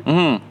teacher,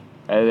 Mm-hmm.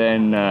 and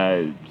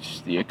then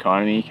just the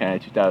economy, kind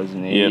of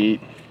 2008,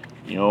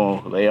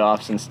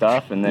 layoffs and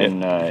stuff, and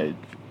then.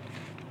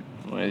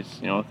 Was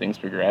things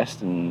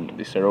progressed and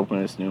they started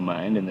opening this new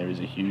mine, and there was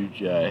a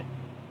huge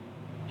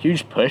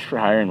push for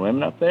hiring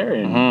women up there,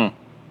 and Mm-hmm.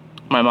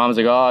 my mom's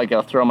like, "Oh,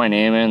 I'll throw my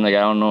name in, like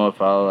I don't know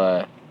if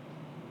I'll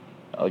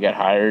get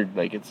hired,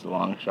 like it's a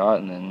long shot."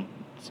 And then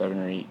 7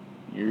 or 8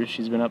 years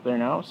she's been up there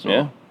now, so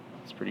Yeah.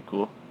 it's pretty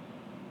cool.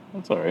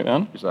 That's all right,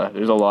 man.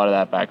 There's a lot of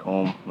that back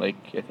home. Like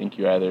I think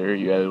you either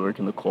work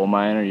in the coal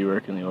mine or you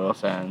work in the oil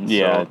sands.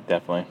 Yeah, so,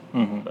 definitely.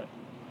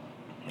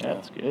 yeah,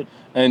 that's good.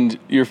 And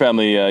your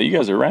family, you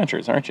guys are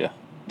ranchers, aren't you?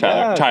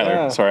 Yeah, Tyler.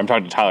 yeah. Sorry, I'm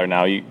talking to Tyler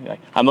now.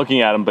 I'm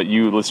looking at him, but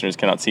you listeners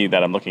cannot see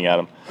that I'm looking at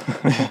him.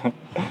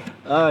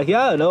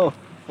 Yeah, no,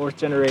 fourth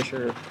generation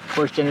rancher.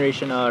 Fourth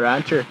generation.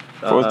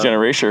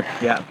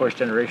 Yeah, fourth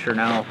generation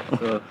now.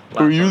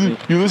 Are you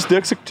this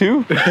Dexic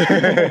too?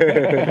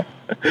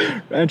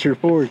 rancher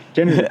fourth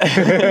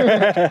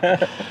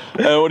generation?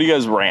 What do you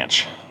guys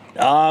ranch?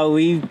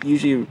 We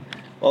usually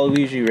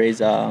raise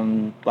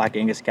Black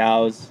Angus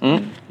cows.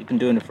 And we've been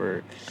doing it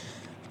for,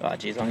 I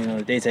don't even know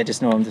the dates. I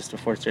just know I'm just the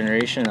fourth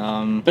generation.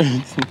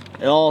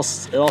 It all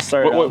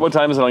started. What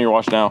time is it on your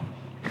watch now?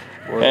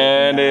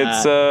 And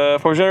it's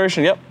fourth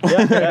generation. Yep.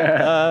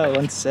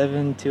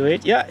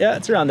 1728. Yeah,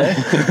 it's around there.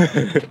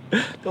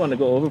 Don't want to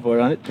go overboard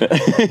on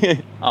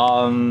it.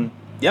 My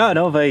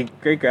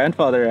great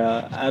grandfather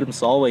Adam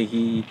Solway.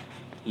 He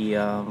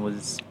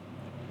was,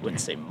 wouldn't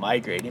say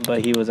migrating,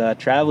 but he was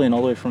traveling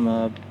all the way from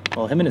him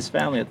and his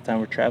family at the time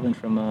were traveling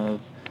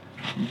from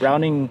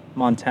Browning,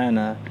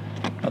 Montana,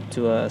 up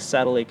to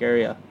Saddle Lake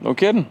area, No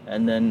kidding.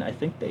 and then I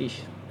think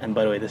and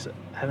by the way, I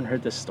haven't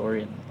heard this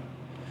story in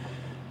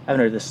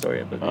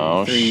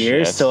about 3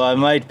 years, shit. so I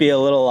might be a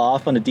little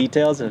off on the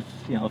details if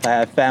I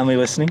have family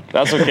listening.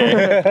 That's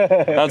okay.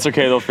 That's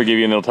okay. They'll forgive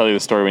you and they'll tell you the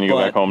story when you go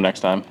back home next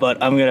time.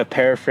 But I'm gonna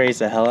paraphrase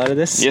the hell out of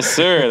this. Yes,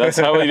 sir. That's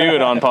how we do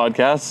it on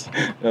podcasts.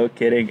 No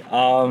kidding.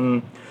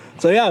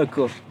 So yeah,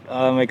 cool.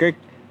 My great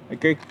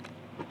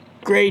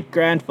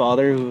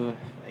grandfather, who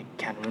I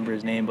can't remember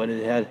his name, but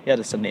he had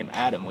a son named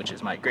Adam, which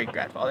is my great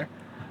grandfather.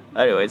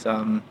 Anyways,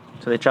 so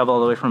they traveled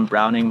all the way from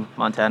Browning,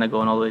 Montana,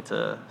 going all the way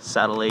to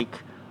Saddle Lake,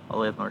 all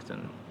the way up north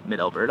in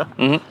mid-Alberta.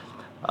 Mm-hmm.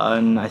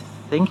 And I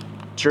think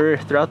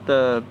throughout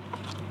the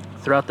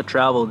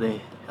travel,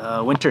 they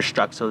winter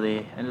struck, so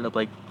they ended up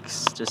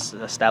just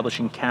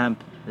establishing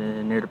camp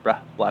near the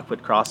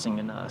Blackfoot Crossing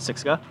in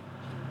Siksika.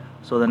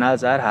 So then, as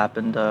that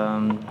happened,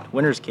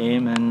 winters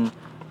came, and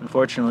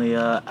unfortunately,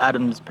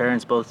 Adam's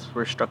parents both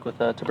were struck with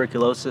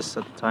tuberculosis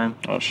at the time.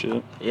 Oh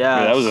shit.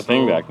 Yeah, that was a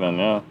thing so- back then.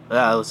 Yeah.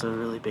 Yeah, it was a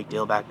really big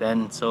deal back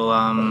then. So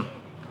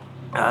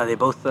they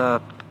both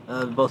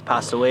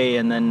passed away,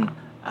 and then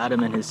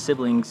Adam and his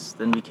siblings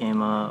then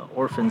became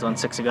orphans on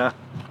Siksika.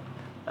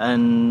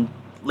 And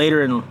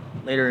later in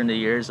the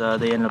years,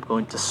 they ended up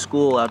going to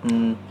school out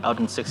in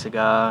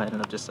Siksika.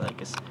 Ended up just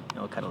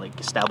kind of like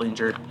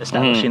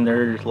establishing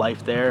their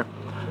life there.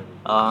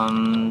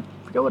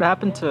 forget what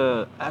happened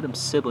to Adam's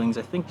siblings.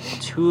 I think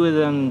 2 of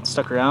them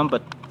stuck around,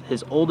 but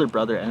his older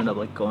brother ended up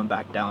like going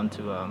back down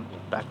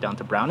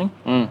to Browning.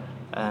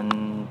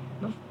 And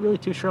not really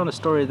too sure on the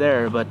story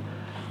there, but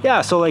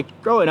yeah. So like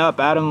growing up,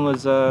 Adam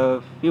was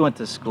he went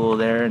to school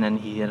there, and then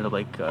he ended up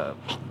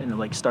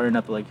starting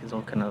up like his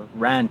own kind of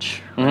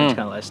ranch kind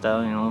of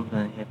lifestyle, you know.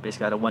 And he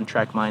basically had a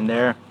 1-track mind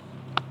there.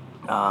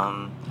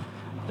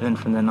 Then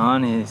from then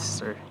on,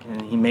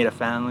 he made a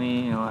family,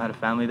 you know, had a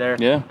family there.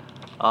 Yeah.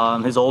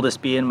 His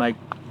oldest being my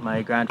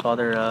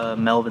grandfather,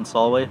 Melvin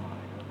Solway,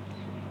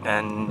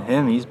 and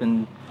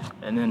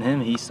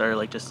he started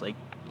like just like,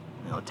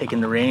 you know, taking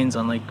the reins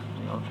on like,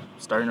 you know,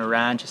 starting a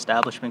ranch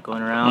establishment,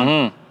 going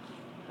around,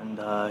 and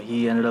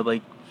he ended up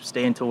like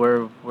staying to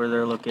where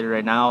they're located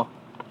right now.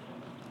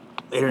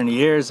 Later in the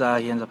years,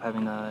 he ends up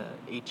having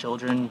 8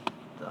 children,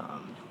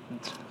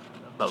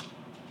 about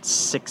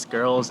 6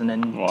 girls, and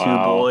then 2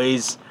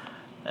 boys,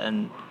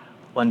 and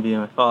 1 being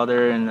my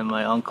father, and then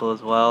my uncle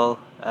as well.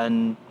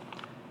 And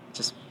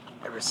just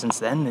ever since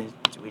then,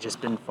 we've just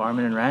been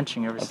farming and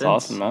ranching ever since. That's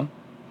awesome, man.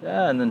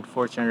 Yeah, and then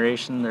 4th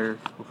generation, they're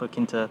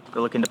looking to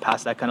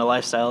pass that kind of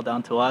lifestyle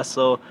down to us.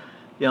 So,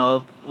 you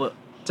know,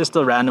 just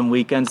the random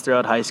weekends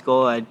throughout high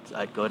school,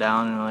 I'd go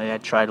down and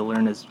I'd try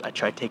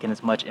taking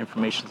as much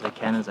information as I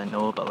can as I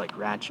know about like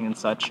ranching and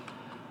such.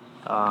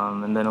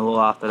 And then a little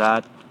after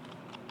that,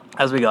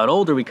 as we got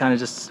older, we kind of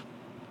just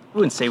I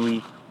wouldn't say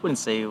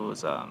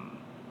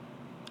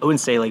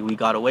like we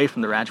got away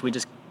from the ranch. We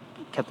just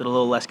kept it a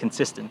little less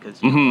consistent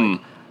because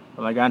like,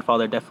 my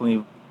grandfather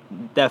definitely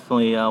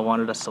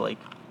wanted us to like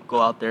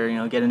go out there, you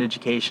know, get an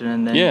education,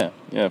 and then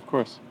yeah, of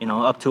course, you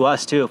know, up to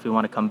us too if we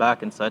want to come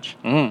back and such.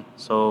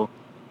 So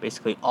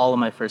basically, all of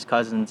my first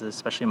cousins,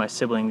 especially my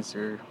siblings,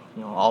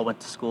 all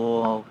went to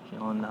school, you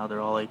know, and now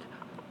they're all like,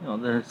 you know,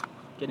 they're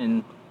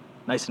getting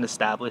nice and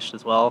established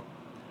as well.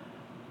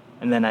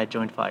 And then I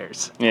joined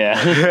Fires. Yeah.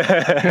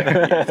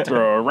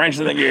 Throw a wrench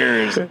in the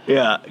gears.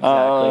 Yeah, exactly.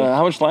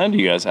 How much land do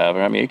you guys have?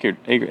 How many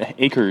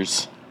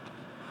acres?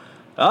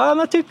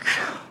 Not too.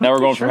 Now we're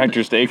going from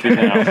hectares to acres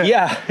now.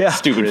 Yeah.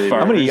 Stupid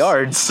farmers. How many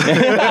yards?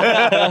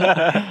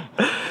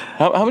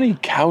 How many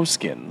cow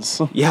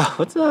skins? Yeah.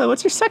 What's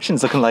your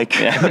sections looking like?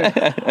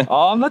 Yeah.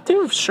 I'm not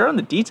too sure on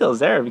the details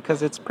there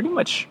because it's pretty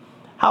much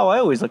how I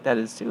always looked at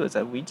it too. Is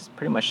that we just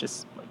pretty much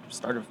just like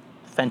started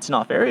fencing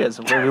off areas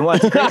where we want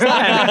to graze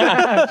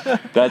land.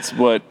 That's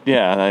kind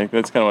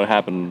of what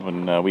happened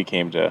when we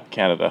came to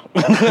Canada.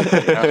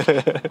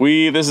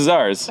 This is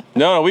ours.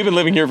 No, we've been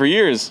living here for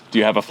years. Do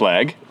you have a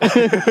flag?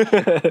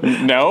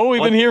 No,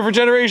 we've been here for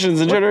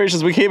generations and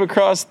generations. We came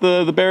across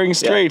the Bering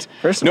Strait.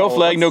 Yeah. No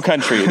flag, no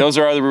country. Those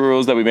are the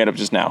rules that we made up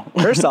just now.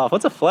 First off,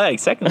 what's a flag?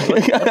 Second,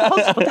 what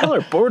the hell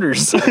are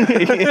borders?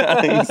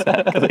 Yeah,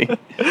 exactly.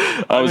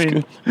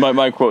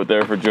 My quote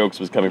there for jokes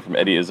was coming from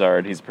Eddie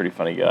Izzard. He's a pretty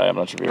funny guy. I'm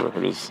not sure if you ever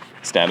heard his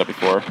stand-up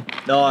before.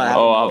 No, I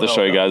haven't. I'll have to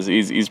show you guys.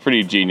 He's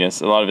pretty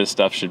genius. A lot of his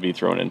stuff should be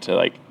thrown into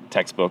like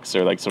textbooks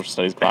or like social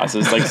studies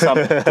classes, like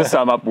to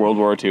sum up World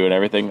War II and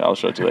everything. I'll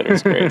show it to you later.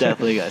 It's great.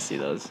 Definitely gotta see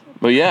those.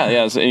 But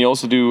yeah. So, and you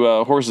also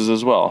do horses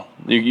as well.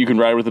 You can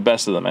ride with the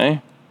best of them, eh?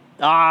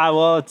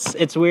 Well,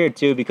 it's weird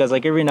too because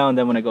like every now and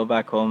then when I go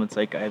back home, it's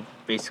like I'm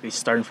basically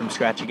starting from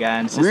scratch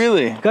again.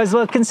 Really? Because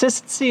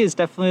consistency is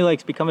definitely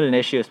like becoming an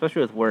issue,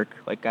 especially with work.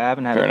 Like I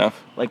haven't had Fair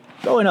enough. Like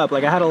growing up,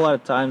 like I had a lot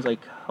of times like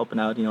helping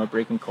out, you know,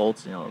 breaking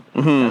colts, you know,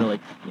 kind of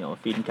like, you know,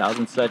 feeding cows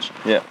and such.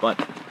 Yeah.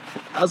 But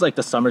as like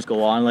the summers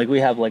go on, like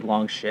we have like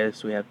long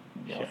shifts. We have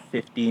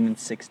 15 and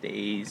 6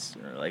 days,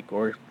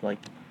 or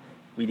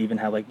we'd even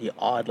have like the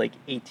odd like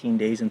 18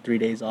 days and 3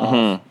 days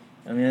off.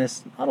 I mean,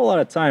 it's not a lot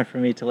of time for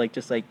me to like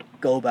just like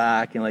go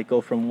back and like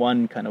go from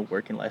one kind of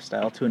working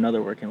lifestyle to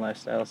another working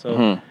lifestyle.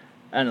 So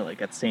I don't know,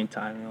 like at the same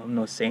time, you know, I'm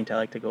no saint. I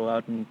like to go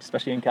out, and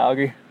especially in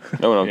Calgary.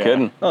 No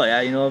kidding. Oh yeah,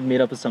 you know,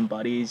 meet up with some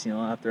buddies. You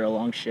know, after a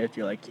long shift,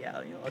 you're like,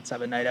 yeah, you know, let's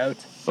have a night out.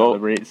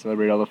 Celebrate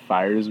all the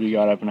fires we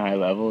got up in high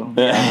level.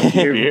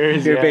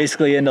 You're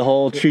basically in the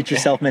whole treat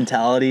yourself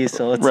mentality.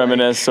 So it's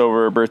reminisce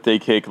over a birthday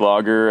cake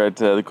lager at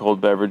the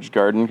Cold Beverage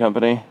Garden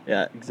Company.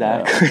 Yeah,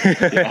 exactly.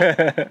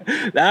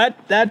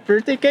 That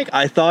birthday cake,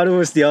 I thought it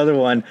was the other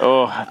one.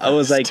 Oh, I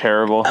was like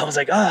terrible. I was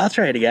like, oh, I'll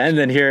try it again. And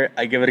then here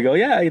I give it a go.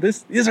 Yeah,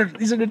 these are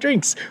the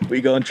drinks. We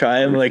go and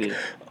try them. Like,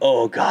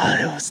 oh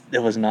god,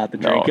 it was not the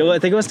drink. No. I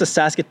think it was the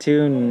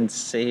Saskatoon.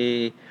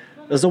 It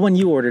was the one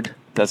you ordered.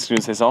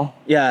 Saskatoon Saison?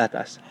 Yeah,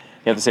 that's.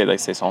 You have to say it like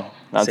Saison,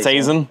 not Saison.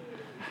 Saison.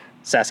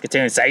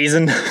 Saskatoon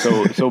Saison.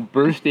 So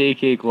birthday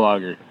cake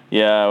lager.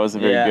 Yeah, it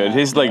wasn't very good. It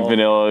tasted like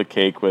vanilla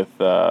cake with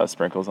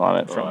sprinkles on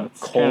it. From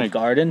Cold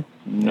Garden.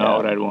 Not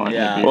what I'd want.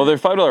 Yeah. Well, they're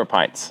 $5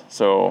 pints,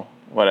 so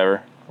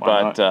whatever.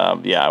 Why But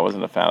I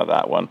wasn't a fan of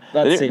that one.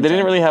 At the They same didn't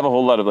time. really have a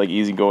whole lot of like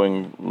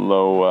easygoing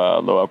low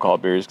alcohol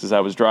beers because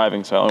I was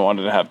driving, so I only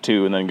wanted to have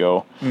 2 and then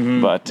go.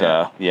 But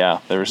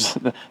there was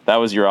that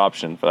was your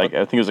option. But like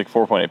I think it was like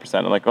 4.8%.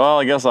 I'm like, well,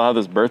 I guess I'll have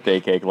this birthday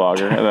cake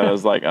lager, and then I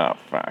was like, oh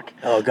fuck.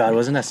 Oh god,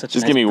 wasn't that such?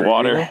 Just a nice give me brewery,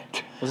 water. though?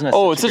 Wasn't that?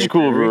 Oh, it's such a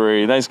great cool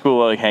brewery. Nice,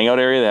 cool like hangout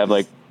area. They have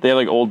like They have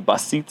like old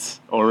bus seats.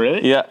 Oh,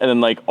 really? Yeah, and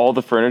then like all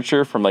the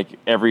furniture from like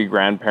every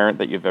grandparent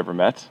that you've ever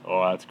met.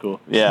 Oh, that's cool.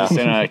 Yeah. Is this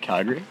in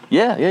Calgary?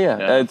 Yeah.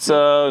 Yeah. It's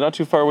not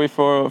too far away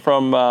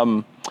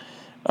from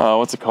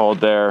what's it called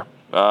there?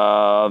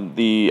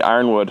 The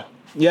Ironwood.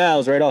 Yeah, I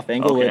was right off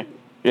Englewood.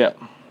 Okay.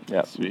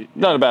 Yeah. Sweet.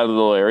 Not a bad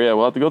little area.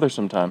 We'll have to go there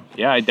sometime.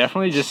 Yeah, I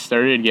definitely just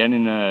started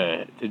getting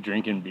to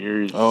drinking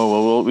beers. Oh,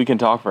 well, we can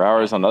talk for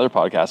hours on another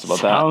podcast about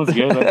Sounds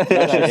good. Let's do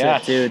that, yeah.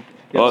 Dude.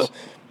 Well,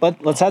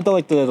 But let's have the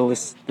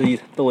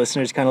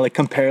listeners kind of like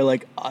compare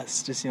like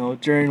us just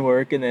during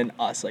work and then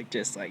us like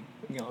just like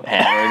that.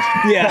 Hammered.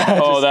 yeah.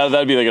 Oh,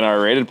 that'd be like an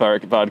R-rated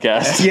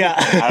podcast. Yeah.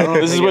 I don't know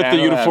if This is we with can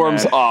the handle that,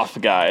 uniforms man. off,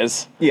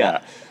 guys.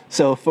 Yeah.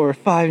 So for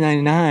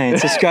 $5.99,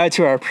 subscribe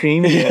to our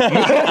premium.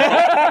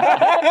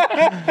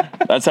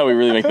 That's how we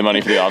really make the money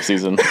for the off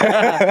season.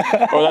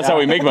 Or that's how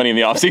we make money in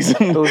the off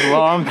season. Those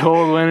long,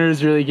 cold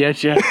winters really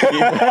get you.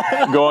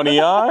 Go on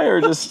EI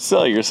or just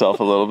sell yourself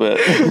a little bit.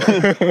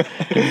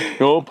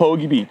 Go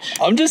Pogie Beach.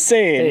 I'm just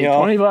saying, Hey,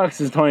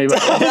 $20 is $20.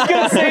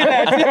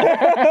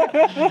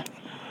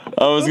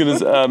 I was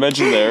gonna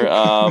mention there.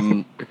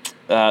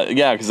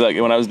 Because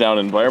when I was down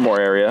in Blairmore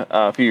area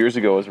a few years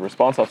ago as a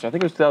response officer, I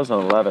think it was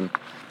 2011.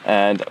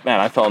 And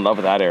man, I fell in love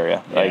with that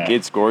area. Like Yeah.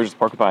 it's gorgeous,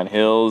 Porcupine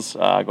Hills,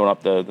 going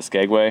up the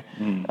Skagway.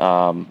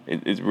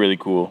 It's really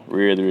cool,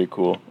 really, really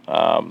cool.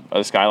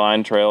 The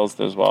Skyline trails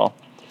as well.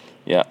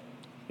 Yeah,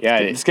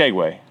 Yeah, the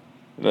Skagway.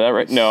 Is that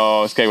right?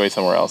 No, Skagway's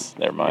somewhere else.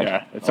 Never mind.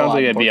 yeah. It sounds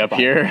like it'd be up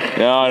here.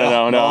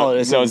 No. No, it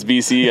isn't. No, it's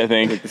BC, I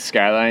think. The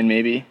Skyline,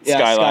 maybe. Yeah,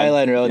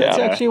 Skyline Road. That's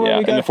actually where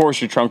we got. And the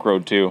Forestry Trunk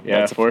Road too. Yeah,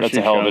 that's a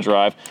Forestry hell of a Trunk.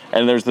 drive.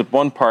 And there's the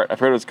one part I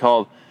forget what it's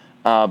called,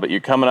 but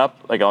you're coming up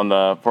like on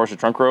the Forestry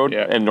Trunk Road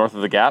Yeah. and north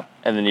of the Gap,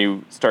 and then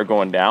you start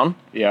going down,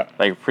 Yeah.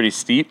 like pretty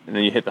steep, and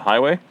then you hit the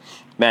highway.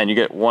 Man, you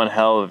get one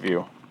hell of a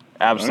view.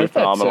 I wonder Absolutely if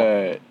that's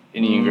phenomenal.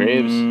 Indian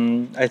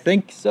Graves. I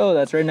think so.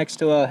 That's right next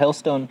to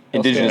Hillstone.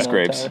 Indigenous Hillstone,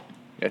 graves. Tyler.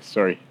 Yeah,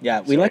 sorry. Yeah,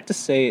 we Sorry. like to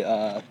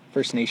say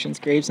First Nations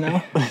graves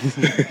now.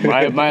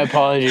 My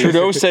apologies.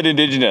 Trudeau said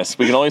Indigenous.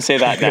 We can only say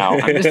that now.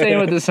 I'm just saying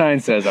what the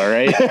sign says, all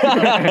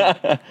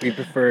right? We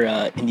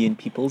prefer Indian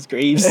people's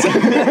graves.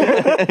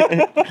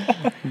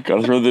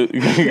 Gotta throw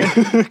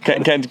the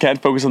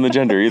can't focus on the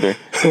gender either.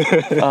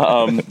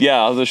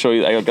 I'll just show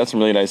you. I got some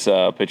really nice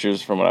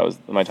pictures from when I was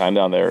my time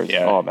down there.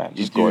 Yeah. Oh man, you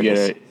just do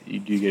gorgeous. you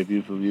do get a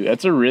beautiful view.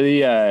 That's a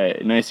really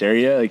nice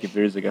area. Like if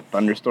there's like a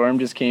thunderstorm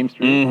just came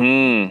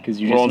through, because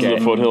you Rolling just through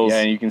the foothills.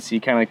 Yeah, and you can see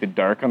kind of like the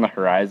dark on the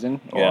horizon.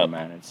 Yeah. Oh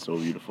man, it's so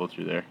beautiful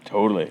through there.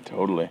 Totally.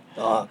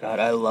 Oh god,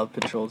 I love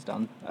patrols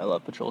down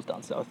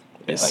south.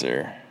 Yes, Like,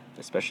 sir.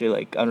 Especially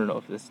like I don't know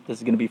if this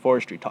is gonna be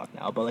forestry talk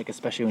now, but like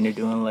especially when you're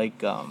doing like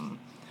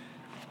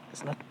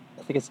it's not.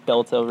 I think it's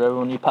Delta. Right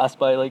when you pass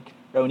by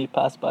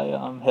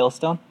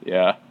Hailstone.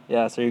 Yeah.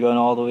 Yeah, so you're going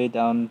all the way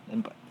down,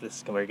 and this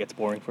is where it gets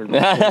boring for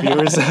the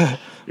viewers.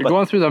 You're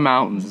going through the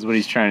mountains is what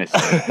he's trying to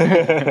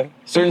say.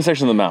 Certain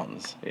section of the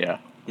mountains. Yeah.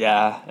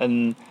 Yeah,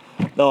 and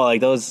no, like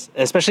those,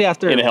 especially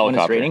after In a when it's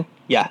helicopter. raining.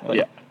 Yeah,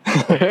 like,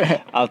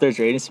 after it's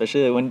raining,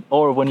 especially when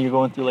you're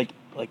going through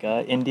like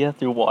India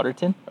through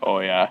Waterton. Oh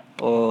yeah.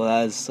 Oh,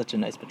 that is such a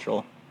nice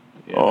patrol.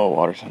 Yeah. Oh,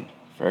 Waterton.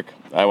 Frick.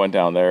 I went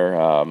down there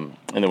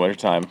in the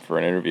wintertime for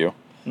an interview.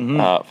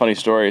 Funny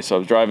story. So I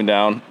was driving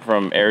down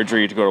from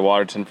Airdrie to go to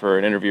Waterton for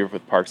an interview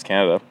with Parks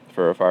Canada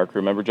for a fire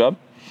crew member job.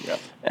 Yeah.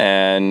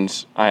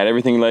 And I had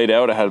everything laid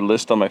out. I had a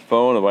list on my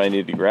phone of what I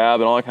needed to grab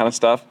and all that kind of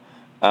stuff.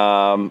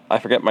 I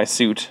forget my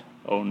suit,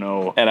 Oh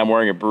no. and I'm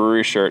wearing a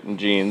brewery shirt and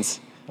jeans.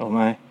 Oh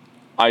my.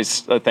 I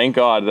thank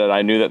God that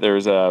I knew that there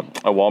was a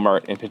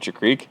Walmart in Pitcher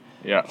Creek.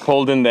 Yeah.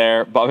 Pulled in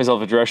there, bought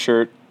myself a dress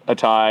shirt, a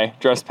tie,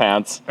 dress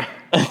pants,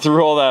 and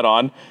threw all that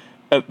on.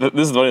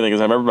 This is the funny thing is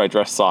I remember my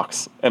dress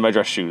socks and my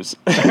dress shoes.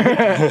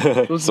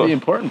 Those are the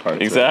important parts.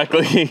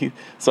 Exactly.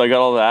 So I got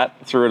all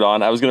that, threw it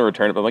on. I was going to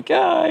return it, but I'm like,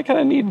 yeah, I kind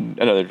of need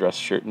another dress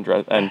shirt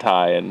and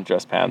tie and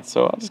dress pants.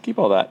 So I'll just keep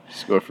all that.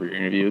 Just go for your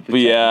interview with the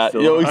But yeah, tech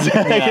still on.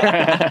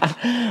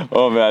 exactly.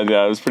 Oh man,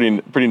 yeah, it was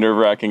pretty nerve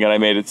wracking, and I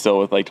made it still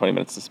with like 20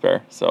 minutes to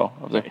spare. So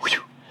I was like, Nice.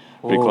 whew,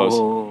 pretty close.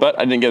 Oh. But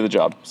I didn't get the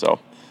job. So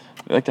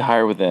they like to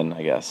hire within,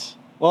 I guess.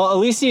 Well, at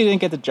least you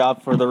didn't get the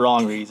job for the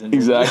wrong reason.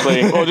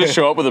 Exactly. We'll just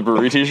show up with a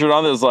brewery T-shirt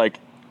on. That was like,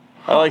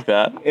 I like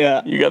that.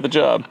 Yeah. You got the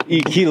job.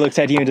 He looks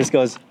at you and just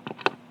goes,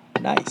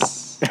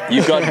 "Nice,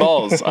 You've got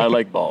balls. I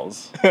like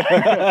balls.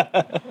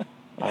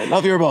 I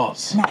love your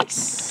balls.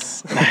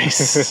 nice."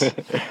 Nice.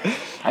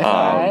 High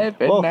five.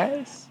 Very well,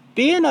 nice.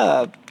 Being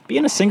a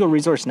single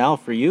resource now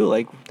for you,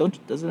 like,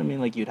 doesn't it mean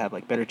like you'd have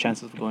like better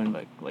chances of going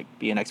like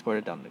being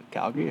exported down to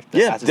Calgary? If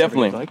Yeah, that's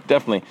something you'd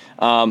definitely.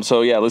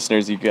 So yeah,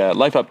 listeners, you got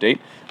life update.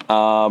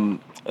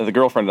 The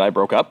girlfriend and I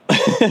broke up,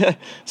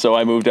 so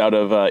I moved out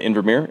of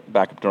Invermere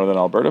back up to Northern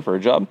Alberta for a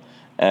job,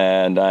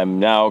 and I'm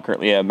now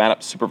currently a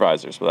man-up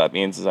supervisor. So what that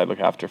means is I look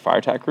after fire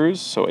attack crews,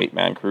 so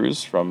 8-man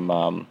crews from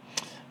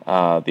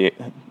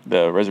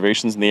the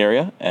reservations in the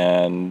area,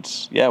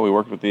 and yeah, we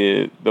work with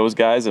those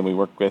guys, and we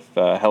work with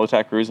heli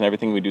attack crews and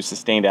everything. We do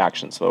sustained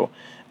action. So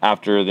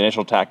after the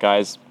initial attack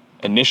guys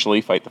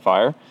initially fight the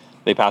fire,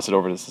 They pass it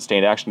over to the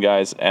sustained action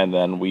guys, and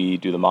then we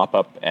do the mop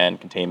up and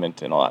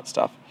containment and all that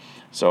stuff.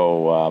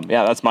 So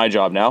that's my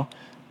job now.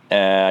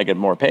 I get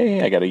more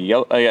pay. I get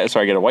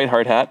a white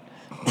hard hat,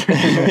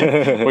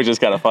 which is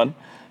kind of fun.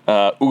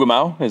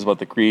 Ugamau is what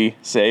the Cree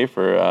say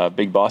for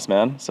big boss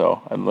man.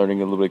 So I'm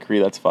learning a little bit of Cree.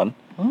 That's fun.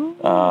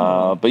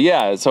 But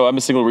yeah, so I'm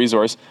a single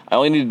resource. I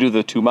only need to do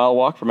the 2 mile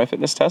walk for my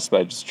fitness test,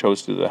 but I just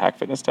chose to do the hack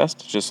fitness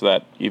test just so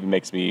that even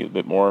makes me a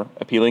bit more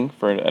appealing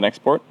for an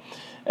export.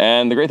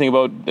 And the great thing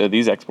about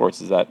these exports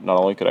is that not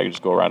only could I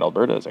just go around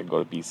Alberta, I could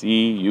go to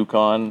BC,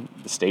 Yukon,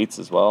 the States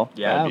as well.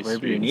 Yeah,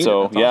 wherever you need.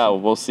 So That's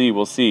awesome.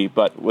 we'll see.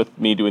 But with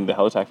me doing the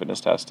Helitack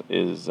fitness test,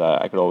 is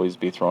I could always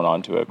be thrown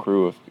onto a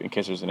crew in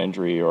case there's an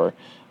injury or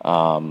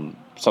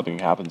something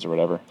happens or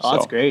whatever. Oh,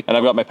 that's great. And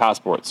I've got my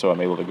passport, so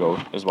I'm able to go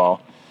as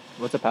well.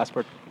 What's a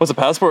passport? What's a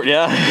passport?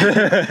 Yeah,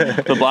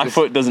 the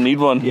Blackfoot doesn't need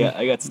one. Yeah,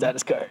 I got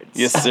status cards.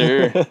 Yes,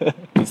 sir.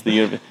 It's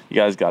you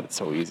guys got it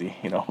so easy,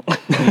 you know.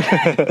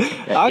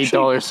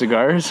 $8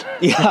 cigars.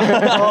 Yeah.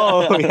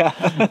 Oh, yeah.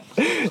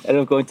 And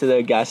I'm going to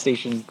the gas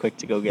station quick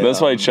to go get.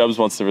 That's why Chubbs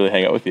wants to really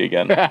hang out with you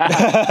again.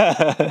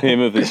 Him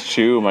with his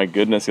chew, my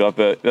goodness,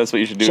 that's what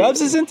you should do.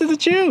 Chubbs is into the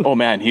chew. Oh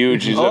man,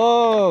 huge. He's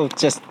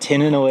Just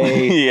tinning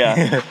away.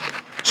 yeah.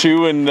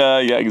 Chew and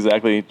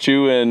exactly.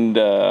 Chew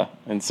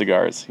and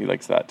cigars. He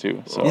likes that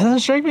too. So It doesn't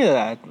strike me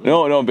that.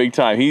 no, big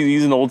time.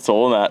 He's an old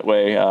soul in that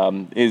way.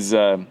 His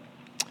I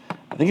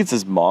think it's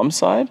his mom's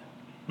side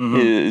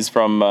is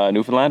from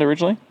Newfoundland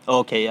originally,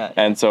 Okay, yeah.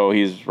 and so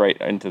he's right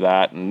into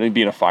that, and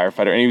being a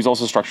firefighter, and he was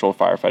also structural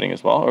firefighting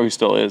as well, or he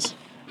still is.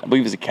 I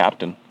believe he's a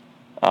captain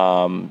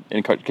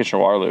in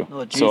Kitchener-Waterloo.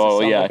 Oh, Jesus, so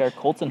sounds yeah, like our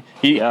Colton.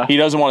 he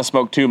doesn't want to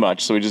smoke too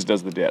much, so he just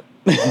does the dip.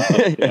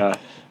 Yeah.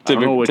 I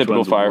don't know which Typical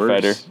one's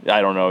firefighter. worse. I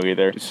don't know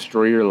either.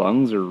 Destroy your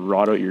lungs or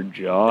rot out your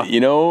jaw.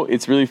 You know,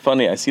 it's really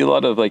funny. I see a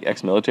lot of like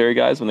ex-military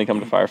guys when they come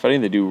to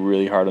firefighting, they do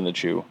really hard on the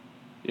chew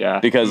Yeah.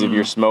 because if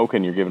you're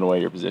smoking, you're giving away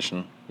your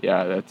position.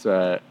 Yeah,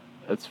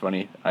 that's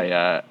funny.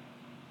 I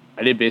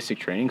did basic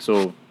training,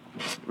 so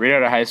right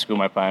out of high school,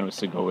 my plan was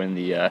to go in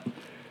the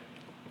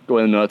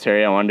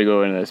military. I wanted to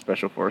go into the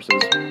special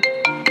forces.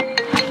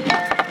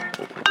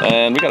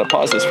 And we gotta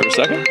pause this for a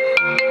second.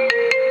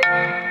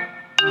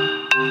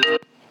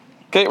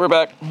 Okay, we're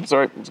back.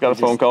 Sorry, just got a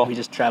phone call. We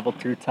just traveled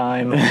through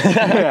time.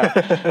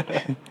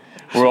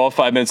 We're all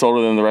 5 minutes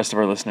older than the rest of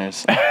our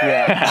listeners.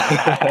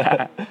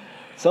 Yeah.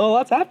 So a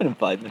lot's happened in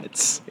 5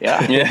 minutes.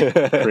 Yeah.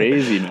 Yeah.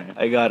 Crazy, man.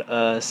 I got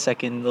a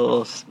second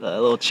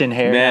little chin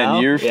hair. Man, now.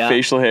 your Yeah.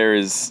 facial hair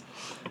is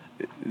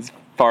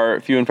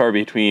few and far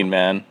between,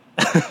 man.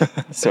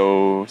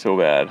 So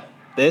bad.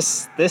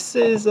 This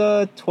is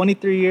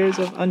 23 years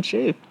of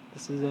unshaved.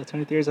 This is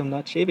 23 years I'm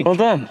not shaving. Well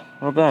done.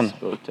 Well done.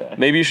 But,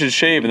 Maybe you should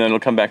shave and then it'll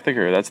come back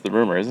thicker. That's the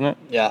rumor, isn't it?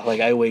 Yeah, like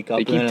I wake up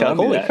They keep and I'm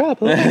telling like, me holy that.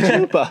 crap, look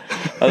at Chalupa.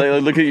 I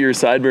look at your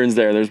sideburns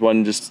there. There's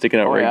one just sticking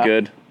out right yeah.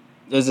 good.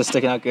 Is it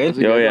sticking out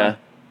good? Oh, yeah.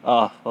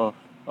 Oh,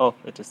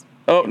 it just.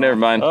 Oh, never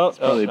mind. Oh,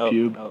 probably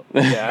pube. Oh,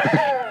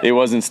 yeah. It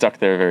wasn't stuck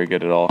there very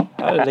good at all.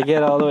 How did I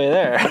get all the way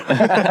there?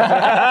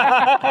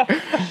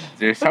 Is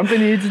there something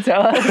you need to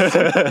tell us?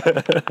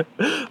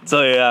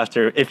 So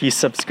after, if you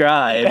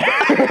subscribe.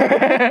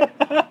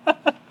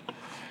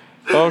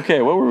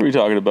 Okay, what were we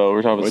talking about? We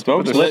were talking about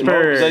smoke. the Was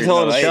slippers, I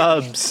telling the a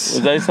Chubs.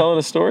 Was I telling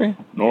a story?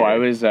 No, I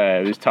was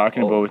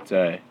talking about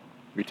we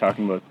were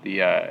talking about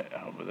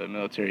the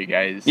military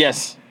guys.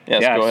 Yes.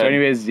 Yes. Yeah. Go So ahead.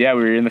 anyways, we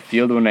were in the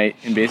field one night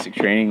in basic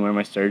training. One of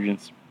my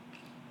sergeants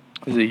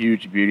was a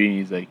huge beauty, and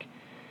he's like,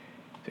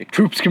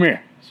 "Troops, come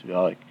here." So we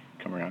all like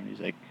come around. He's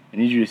like, "I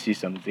need you to see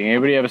something.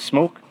 Anybody have a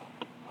smoke?"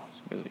 So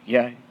I was like,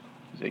 "Yeah."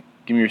 He's like,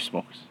 "Give me your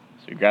smokes."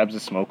 So he grabs the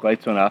smoke,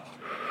 lights one up,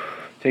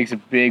 takes a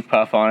big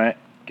puff on it,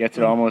 gets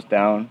it almost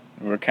down,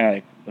 and we're kind of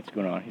like, "What's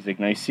going on?" He's like,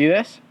 "Now you see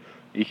this?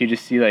 You can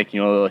just see like a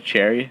little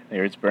cherry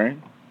there. It's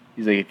burned."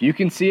 He's like, "If you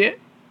can see it,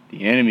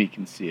 the enemy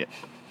can see it."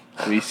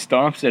 So he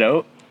stomps it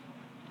out,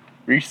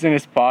 reaches in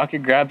his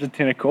pocket, grabs a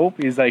tin of coke.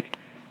 He's like,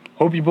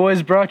 "Hope you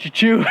boys brought your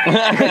chew."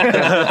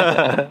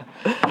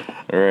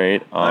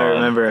 Right. I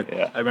remember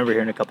Yeah.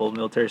 hearing a couple of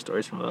military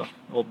stories from an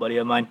old buddy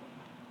of mine.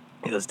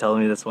 He was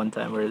telling me this one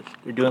time where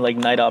they're doing like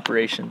night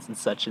operations and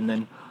such, and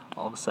then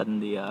all of a sudden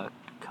the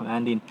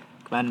commanding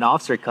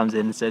officer comes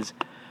in and says,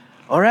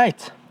 "All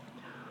right,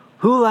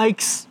 who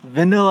likes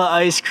vanilla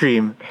ice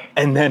cream?"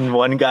 And then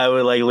one guy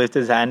would like lift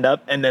his hand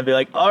up and then be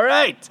like, "All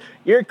right,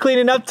 you're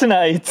cleaning up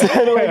tonight."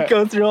 And like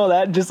go through all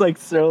that and just like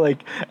throw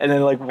like, and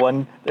then like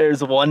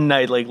there's one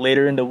night like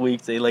later in the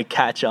week they like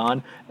catch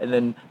on, and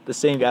then the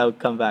same guy would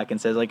come back and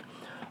says like,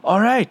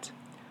 "All right,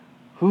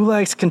 who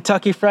likes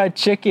Kentucky Fried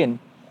Chicken?"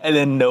 And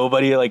then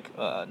nobody like,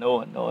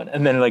 no one.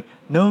 And then like,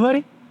 no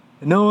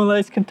one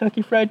likes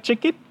Kentucky Fried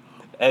Chicken?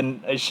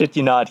 And I shit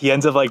you not, he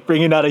ends up like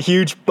bringing out a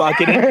huge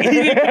bucket and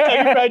eating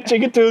Kentucky Fried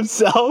Chicken to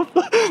himself.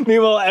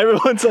 Meanwhile,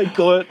 everyone's like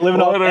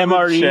living off What are the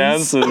MREs.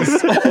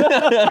 chances?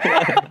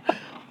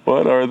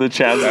 What are the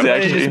chances That he might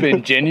have actually? just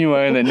been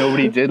genuine that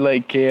nobody did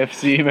like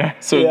KFC, man.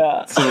 So,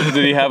 Yeah. so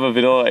did he have a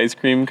vanilla ice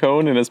cream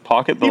cone in his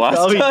pocket the last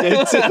Probably time?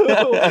 did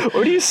too.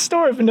 Where do you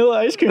store a vanilla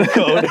ice cream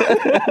cone?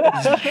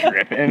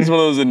 It's one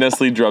of those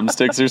Nestle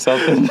drumsticks or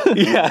something.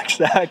 Yeah,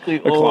 exactly. A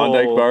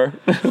Klondike bar.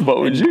 What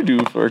would you do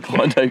for a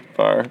Klondike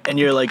bar? And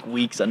you're like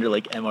weeks under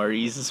like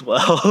MREs as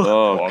well.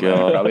 Oh Man, I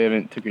god. probably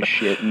haven't took a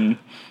shit in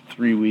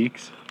 3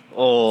 weeks.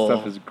 Oh,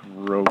 Stuff is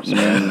gross,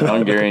 man.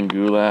 Hungarian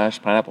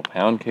goulash, pineapple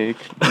pound cake.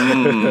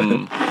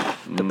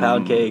 the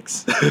pound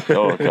cakes.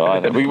 Oh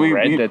god.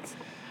 Bread that's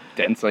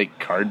dense like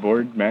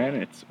cardboard, man.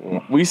 It's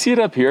We see it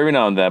up here every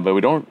now and then, but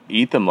we don't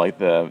eat them like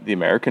the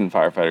American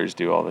firefighters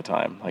do all the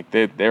time. Like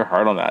they're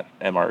hard on that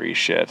MRE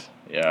shit.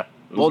 yeah.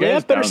 Those Well, they guys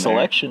have better down there-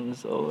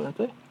 selections, though, aren't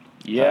they?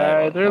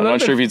 Yeah, they're a I'm little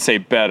not sure if bit- you'd say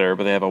better,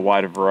 but they have a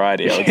wider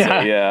variety. I would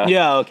say, yeah.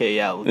 Yeah. Okay.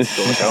 Yeah. Let's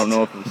go. With I don't that.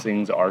 know if those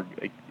things are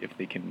like if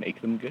they can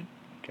make them good.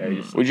 Okay,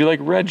 just Would you like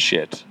red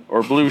shit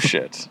or blue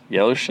shit,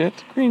 yellow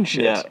shit, green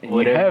shit? Yeah. and you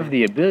Whatever. have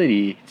the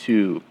ability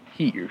to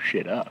heat your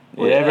shit up.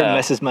 Whatever Yeah.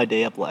 messes my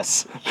day up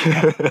less.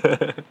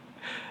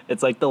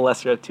 It's like the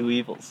lesser of two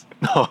evils.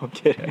 No, I'm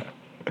kidding.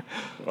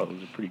 Well,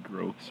 those are pretty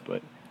gross,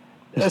 but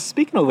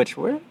Speaking of which,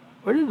 where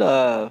did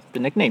the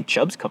nickname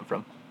Chubbs come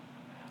from?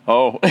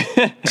 Oh,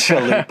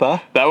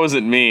 Chalupa. that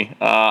wasn't me.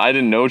 I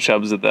didn't know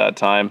Chubbs at that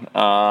time.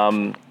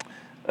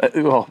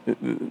 Well,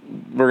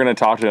 we're going to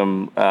talk to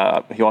him.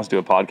 He wants to do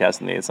a podcast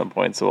with me at some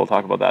point, so we'll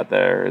talk about that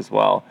there as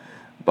well.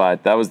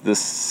 But that was this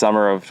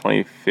summer of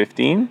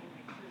 2015.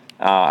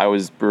 I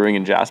was brewing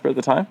in Jasper at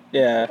the time.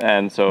 Yeah.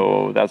 And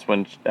so that's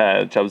when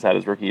Chubbs had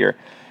his rookie year.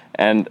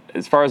 And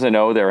as far as I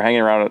know, they were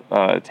hanging around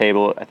a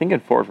table, I think in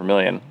Fort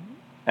Vermilion.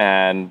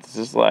 And it's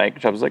just like,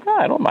 Chubbs was like,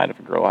 I don't mind if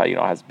a girl,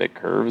 has big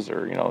curves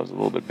or, is a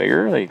little bit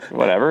bigger, like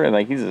whatever. And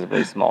like, he's a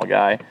really small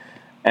guy.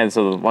 And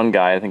so the one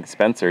guy, I think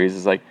Spencer, he's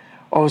just like,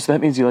 oh, so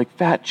that means you like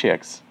fat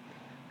chicks.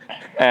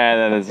 And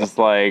then it's just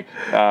like,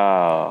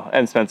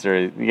 and Spencer,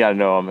 you got to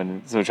know him.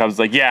 And so Chubbs is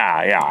like,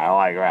 yeah, I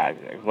like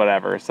that,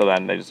 whatever. So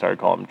then they just started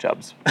calling him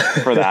Chubbs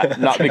for that.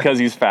 Not because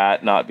he's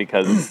fat, not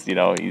because,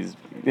 he's,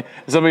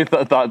 somebody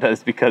thought that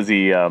it's because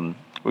he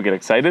would get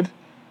excited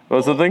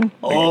about something.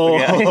 Oh.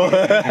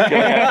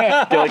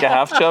 Get like a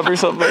half chub or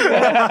something like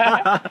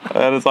that.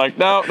 And it's like,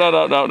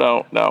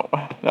 no.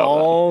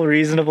 All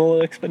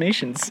reasonable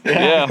explanations.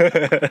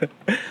 Yeah.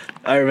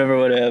 I remember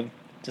when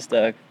just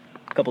a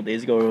couple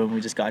days ago when we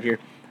just got here.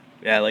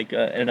 Yeah, like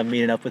ended up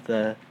meeting up with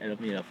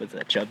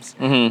Chubbs,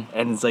 and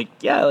it's like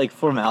like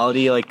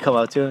formality, like come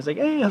out to him, it's like,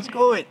 hey, how's it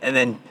going? And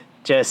then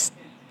just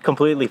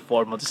completely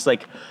formal, just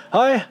like,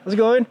 hi, how's it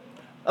going?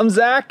 I'm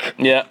Zach.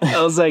 Yeah.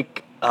 I was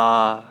like,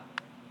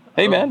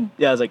 Hey, man.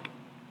 yeah, I was like,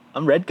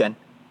 I'm Red Gun.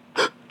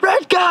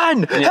 Red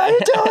Gun, how you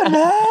doing,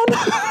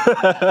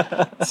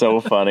 man? So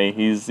funny.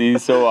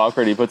 He's so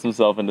awkward. He puts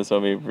himself into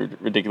so many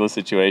ridiculous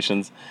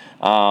situations.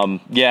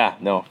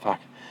 Fuck.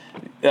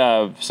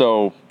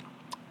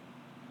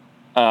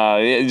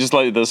 Just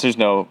let the listeners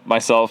know,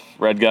 myself,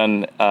 Red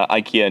Gun,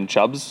 IKEA, and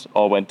Chubbs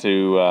all went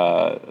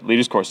to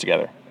Leaders Course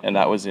together, and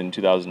that was in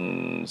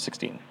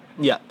 2016.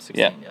 Yeah,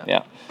 16,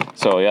 Yeah.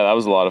 So that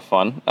was a lot of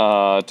fun.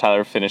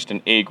 Tyler finished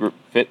in A group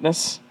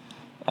fitness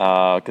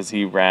because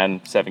he ran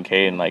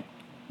 7K in like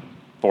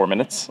 4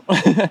 minutes.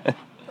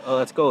 Oh,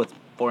 let's go. It's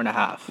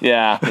 4.5.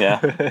 Yeah.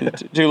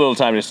 Too little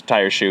time to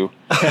tie your shoe.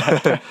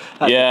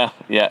 Yeah.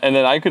 And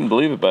then I couldn't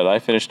believe it, but I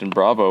finished in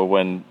Bravo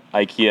when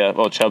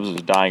Chubbs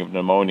was dying of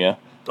pneumonia.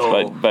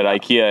 Oh. But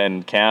IKEA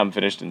and Cam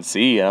finished in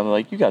C, and I'm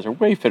like, you guys are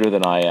way fitter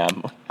than I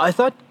am. I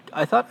thought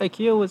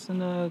IKEA was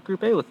in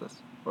Group A with us.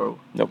 Or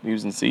Nope, he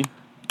was in C.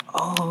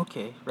 oh,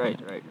 okay, right.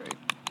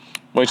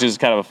 Which is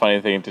kind of a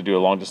funny thing to do a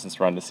long distance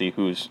run to see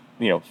who's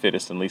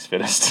fittest and least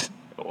fittest.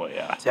 oh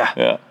yeah.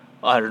 Yeah.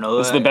 I don't know.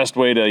 It's the best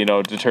way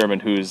to determine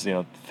who's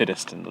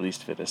fittest and the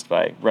least fittest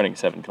by running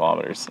 7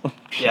 kilometers.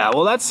 Yeah,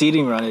 well, that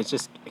seeding run it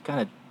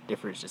kind of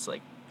differs, just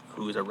like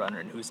who's a runner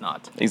and who's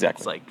not.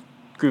 Exactly. It's like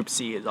Group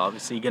C is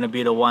obviously going to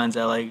be the ones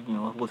that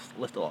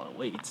lift a lot of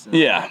weights. And,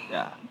 Yeah.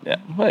 Yeah.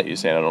 What, you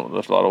saying I don't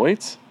lift a lot of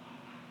weights?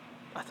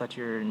 I thought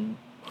you're in.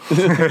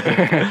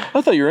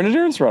 I thought you were an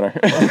endurance runner.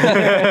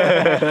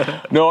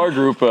 No, our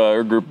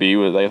group B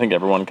was, I think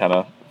everyone kind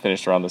of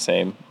finished around the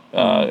same,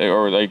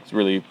 or like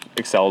really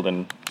excelled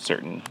in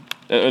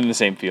in the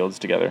same fields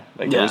together.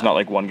 Like there was Yeah. not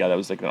like one guy that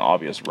was like an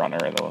obvious runner,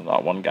 and there was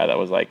not one guy that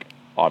was like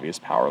obvious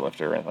power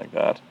lifter or anything like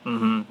that.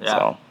 Mm-hmm. Yeah.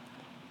 So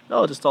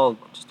No, just all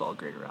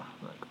great around,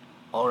 like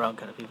all around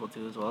kind of people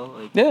too as well.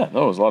 Like yeah,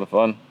 no, it was a lot of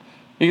fun.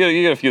 You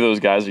get a few of those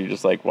guys where you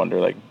just like wonder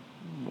like,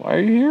 why are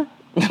you here?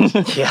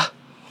 yeah.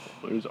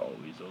 There's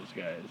always those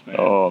guys, man.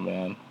 Oh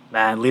man.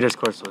 Man, Leaders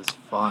Course was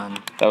fun.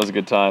 That was a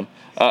good time.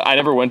 I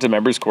never went to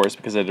members course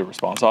because I did a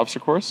response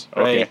officer course.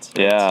 Okay. Right.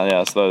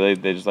 Yeah. So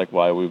they just like,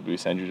 why would we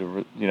send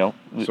you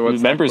to So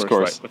what's members that course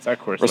course? like? What's that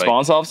course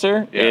Response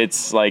officer. Yeah.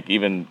 It's like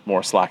even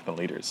more slack than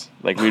leaders.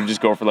 Like we would just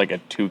go for like a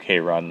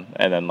 2K run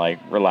and then like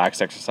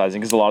relaxed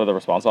exercising because a lot of the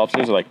response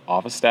officers are like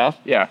office staff.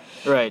 like? Yeah.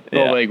 Right.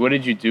 Yeah. Well, like, what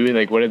did you do?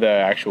 Like, what did the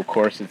actual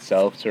course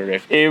itself sort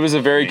of? It was a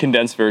very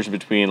condensed version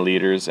between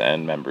leaders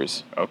and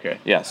members. Okay.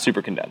 Yeah,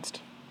 super condensed.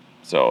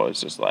 So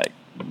it's just like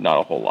not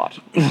a whole lot.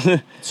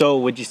 So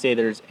would you say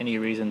there's any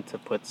reason to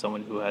put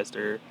someone who has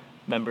their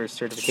members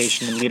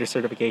certification and leader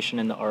certification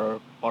in the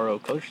RO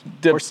coach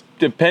course?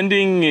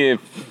 Depending if,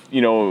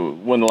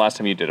 when the last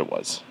time you did it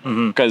was.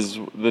 Because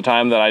the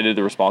time that I did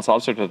the response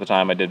officer to the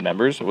time I did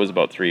members was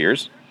about 3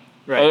 years.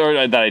 Right.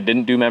 Or that I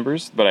didn't do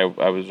members, but I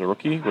was a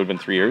rookie, would have been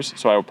 3 years.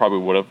 So I probably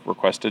would have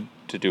requested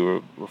to do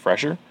a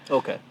refresher.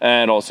 Okay.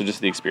 And also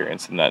just the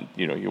experience and that,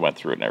 you went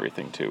through it and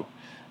everything too.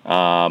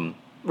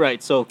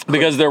 Right. So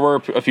Because there were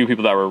a few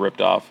people that were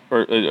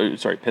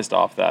pissed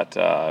off that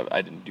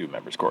I didn't do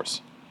members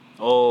course.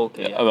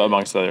 Okay. Yeah.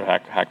 Amongst other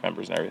hack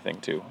members and everything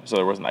too. So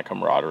there wasn't that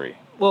camaraderie.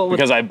 Well,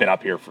 because I've been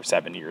up here for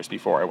 7 years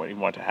before I even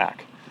went to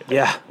hack.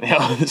 Yeah.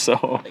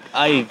 So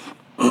I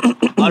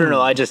don't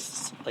know. I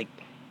just like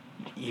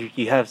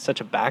you have such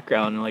a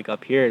background like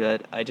up here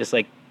that I just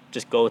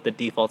go with the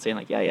default saying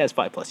like he has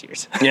 5+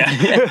 years. Yeah.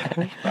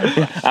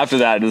 After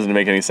that, it doesn't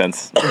make any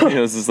sense.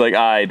 It's just like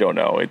I don't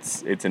know.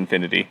 It's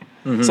infinity.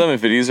 Some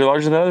infinities are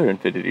larger than other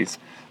infinities.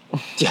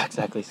 Yeah,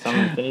 exactly. Some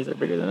infinities are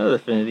bigger than other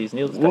infinities.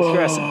 Neil just got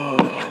stressing.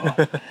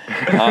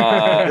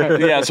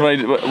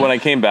 So when I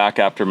came back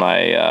after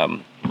my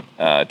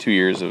 2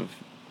 years of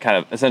kind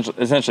of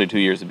essentially 2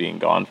 years of being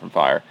gone from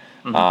fire,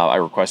 I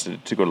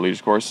requested to go to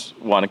leaders course.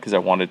 One, because I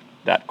wanted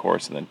that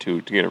course, and then two,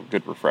 to get a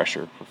good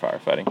refresher for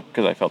firefighting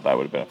because I felt that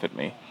would benefit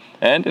me,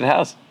 and it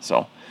has.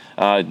 So,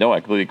 no, I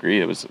completely agree.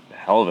 It was a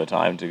hell of a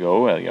time to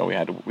go.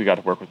 We got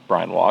to work with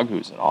Brian Wog,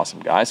 who's an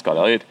awesome guy. Scott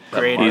Elliott,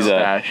 Great he's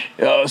mustache.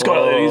 Scott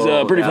Elliott. He's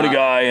a pretty funny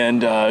guy,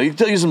 and he can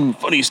tell you some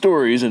funny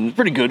stories, and it's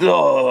pretty good.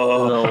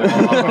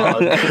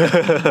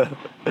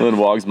 And then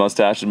Wog's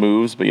mustache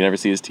moves, but you never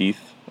see his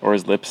teeth or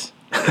his lips.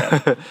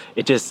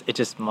 It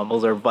just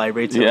mumbles or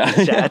vibrates in Yeah.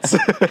 the chats.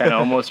 Kind of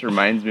almost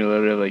reminds me a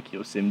little bit of like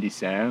Yosemite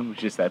Sam,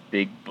 which is that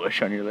big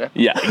bush on your lip.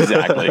 Yeah,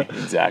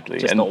 exactly.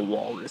 Just and, a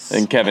walrus.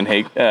 And Kevin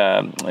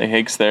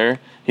Hakes there,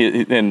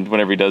 and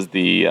whenever he does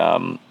the,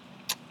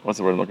 what's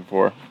the word I'm looking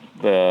for?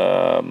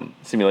 The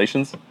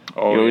simulations.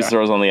 Oh, he always yeah.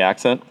 throws on the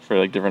accent for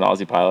like different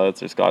Aussie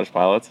pilots or Scottish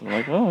pilots. And I'm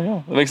like, oh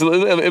yeah,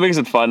 it makes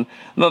it fun.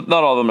 Not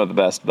all of them are the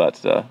best,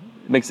 but it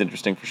makes it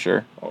interesting for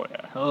sure. Oh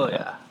yeah. Oh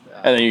yeah.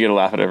 And then you get to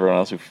laugh at everyone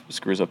else who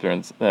screws up there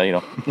and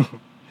the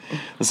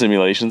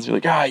simulations. You're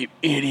like, you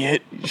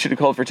idiot! You should have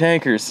called for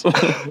tankers.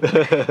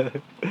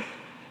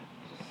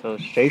 So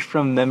straight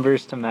from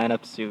members to man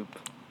up soup.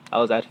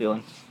 How was that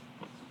feeling?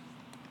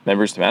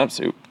 Members to man up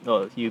soup.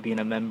 Oh, you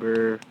being a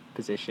member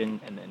position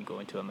and then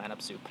going to a man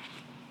up soup.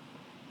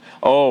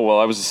 Oh well,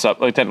 I was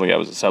technically I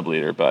was a sub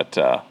leader, but it's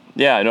I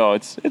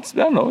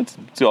don't know,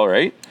 it's all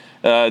right.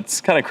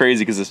 It's kind of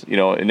crazy because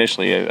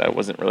initially I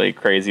wasn't really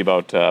crazy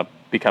about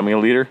becoming a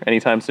leader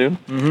anytime soon,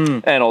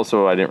 and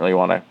also I didn't really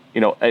want to.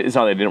 It's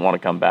not that I didn't want to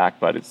come back,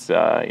 but it's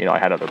I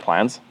had other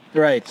plans,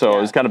 Right. so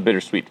it was kind of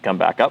bittersweet to come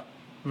back up.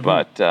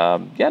 But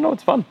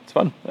it's fun. It's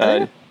fun.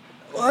 Well,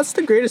 that's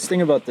the greatest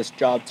thing about this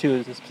job too.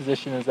 Is this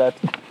position is that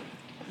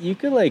you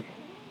could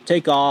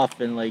take off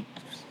and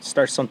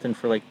start something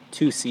for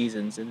 2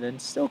 seasons and then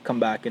still come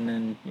back and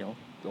then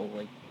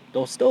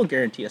they'll still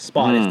guarantee a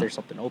spot if there's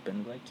something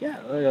open.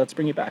 Let's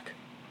bring you back.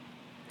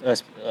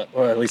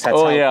 Or at least that's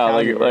how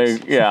Calgary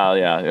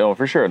works.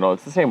 For sure. No,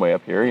 it's the same way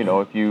up here.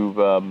 If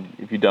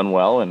you've done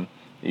well and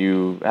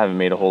you haven't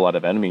made a whole lot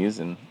of enemies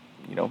and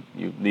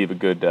you leave a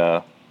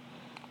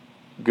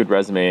good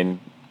resume and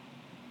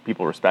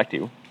people respect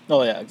you.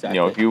 Oh yeah,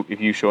 exactly. If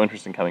you show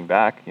interest in coming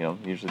back,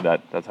 usually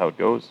that's how it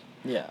goes.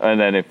 Yeah. And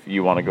then if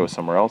you want to go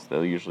somewhere else,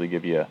 they'll usually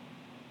give you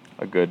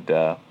a good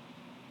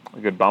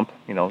bump.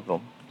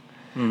 They'll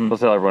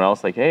tell everyone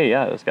else hey,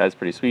 yeah, this guy's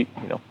pretty sweet.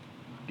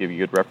 Give you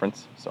good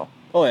reference. So.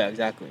 Oh yeah,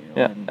 exactly.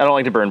 Yeah, I don't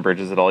like to burn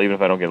bridges at all. Even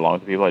if I don't get along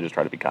with people, I just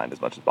try to be kind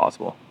as much as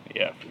possible.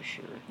 Yeah, for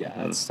sure. Yeah,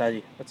 that's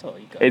all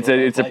you got.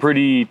 It's a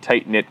pretty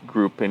tight knit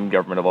group in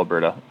government of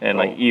Alberta,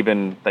 and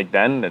even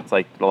then, it's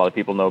a lot of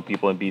people know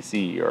people in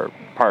BC or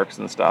parks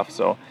and stuff.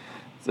 So,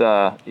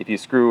 if you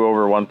screw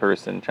over one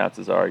person,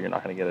 chances are you're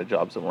not going to get a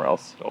job somewhere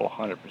else. Oh,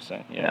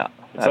 100%. Yeah,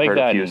 It's I've heard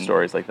that a few in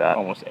stories like that.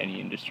 Almost any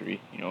industry,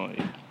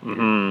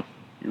 your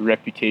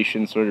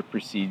reputation sort of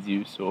precedes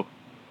you. So.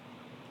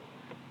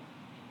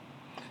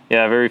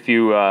 Yeah, very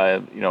few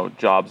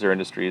jobs or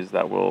industries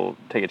that will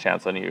take a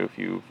chance on you if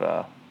you've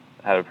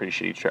had a pretty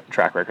shitty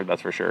track record.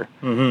 That's for sure.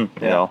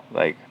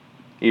 Mm-hmm.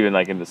 Even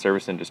in the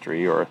service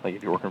industry or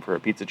if you're working for a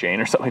pizza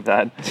chain or something like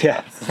that.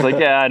 Yeah, it's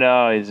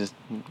no, it's just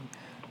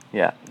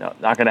no,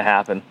 not gonna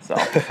happen. So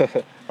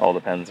all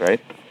depends, right?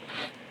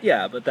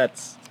 Yeah, but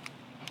that's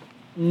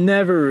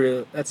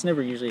never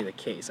usually the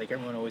case.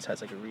 Everyone always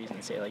has a reason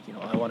to say I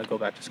want to go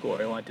back to school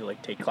or I want to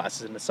take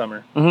classes in the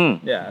summer.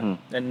 Mm-hmm. Yeah,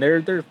 Mm-hmm. and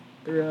they're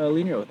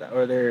lenient with that,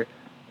 or they're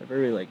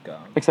very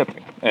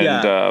accepting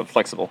and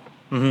flexible.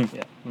 Mm-hmm.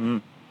 Yeah. Mm-hmm.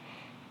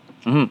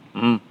 Mm-hmm.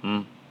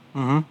 Mm-hmm.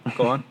 Mm-hmm.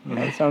 Go on. Yeah,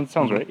 that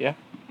sounds right. Yeah.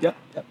 Yep.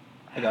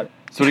 I got it.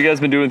 So what have you guys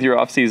been doing with your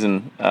off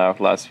season for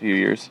the last few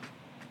years?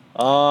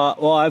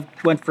 Well, I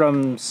went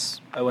from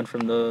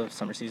the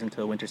summer season to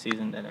the winter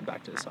season, and then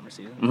back to the summer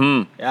season.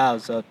 Mm-hmm. Yeah, I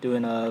was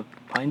doing a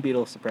pine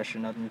beetle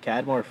suppression out in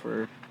Cadmore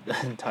for the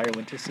entire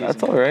winter season.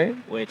 That's all right.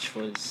 Which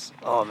was,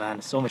 oh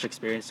man, so much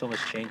experience, so much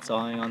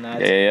chainsawing on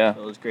that. Yeah.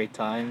 It was great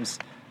times,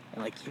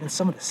 and like even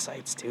some of the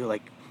sites too.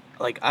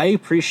 Like I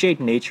appreciate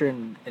nature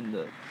in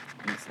the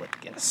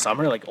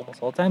summer, like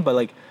almost all the time, but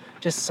like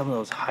just some of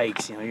those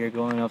hikes, you're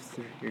going up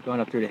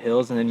through the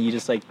hills, and then you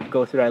just like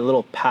go through that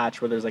little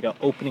patch where there's like an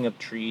opening of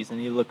trees,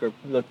 and you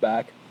look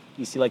back,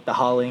 you see like the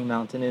Howling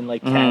Mountain in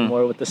like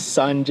Canmore with the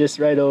sun just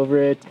right over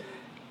it,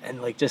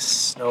 and like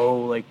just snow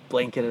like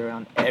blanketed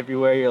around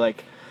everywhere. You're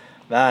like,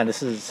 man,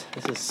 this is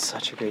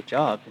such a great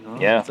job,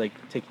 Yeah. It's like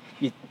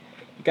you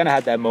kind of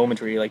had that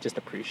moment where you like just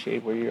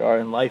appreciate where you are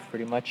in life,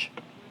 pretty much.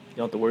 You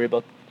don't have to worry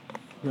about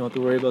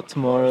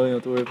tomorrow. You don't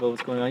have to worry about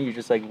what's going on. You're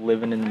just like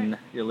living in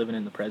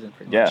the present,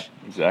 pretty much.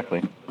 Yeah,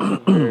 exactly.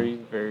 Very,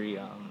 very.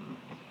 I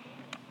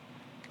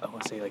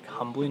want to say like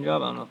humbling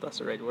job. I don't know if that's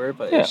the right word,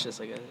 but Yeah. it's just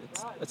like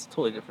it's a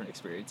totally different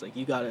experience. Like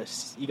you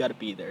gotta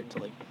be there to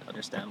like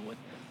understand what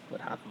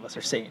half of us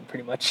are saying,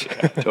 pretty much.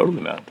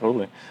 Totally, man.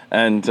 Totally.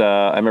 And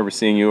I remember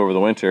seeing you over the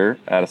winter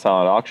at a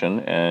silent auction,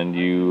 and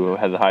you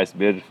had the highest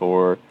bid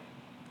for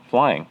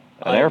flying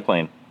an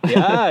airplane.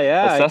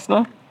 Yeah. A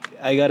Cessna?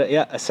 I got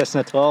a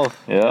Cessna 12.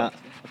 Yeah.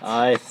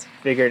 I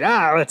figured,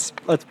 let's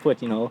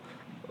put, what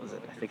was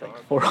it? I think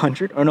like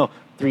 400 or no,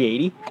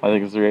 380. I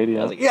think it's 380.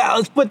 I was like,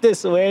 let's put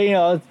this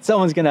away.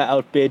 Someone's gonna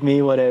outbid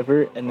me,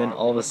 whatever. And then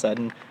all of a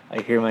sudden,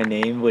 I hear my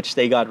name, which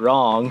they got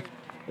wrong.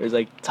 It was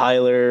like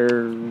Tyler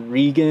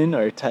Regan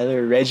or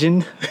Tyler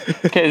Regin.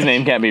 Okay, his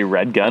name can't be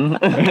Red Gun.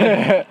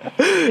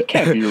 It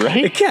can't be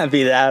right. It can't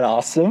be that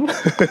awesome.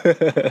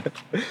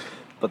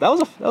 But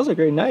that was a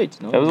great night.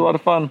 That was a lot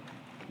of fun.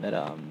 Met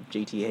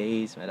JT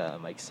Hayes,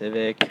 met Mike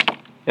Civic.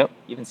 Yep.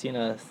 Even seen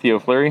a Theo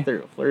Fleury.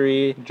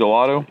 Fleury.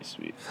 Gelato.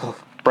 Sweet.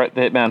 Brett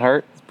the Hitman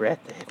Hart. It's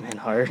Brett the Hitman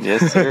Hart.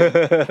 Yes, sir.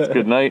 It's a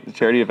good night. The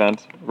charity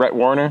event. Rhett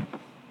Warner.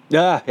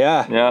 Yeah.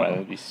 Yeah. That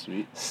would be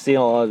sweet. Seeing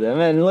all of them,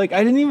 and like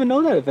I didn't even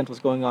know that event was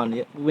going on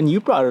yet. When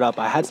you brought it up,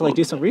 I had to like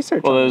do some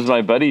research. Well, on it was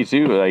my buddy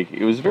too. Like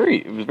it was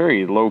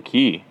very low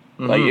key.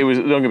 Like it was.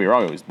 Don't get me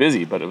wrong. It was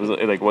busy, but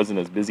it wasn't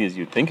as busy as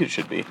you'd think it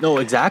should be. No,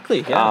 exactly.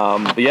 Yeah.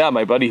 But yeah,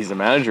 my buddy, he's a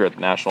manager at the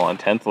National on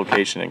 10th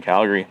location in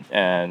Calgary,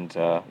 and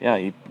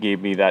he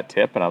gave me that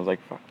tip, and I was like,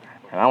 fuck,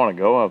 man, I want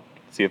to go. I'll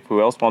see if who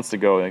else wants to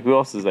go, and who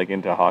else is like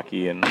into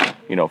hockey and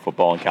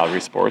football and Calgary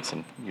sports,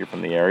 and you're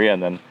from the area.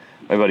 And then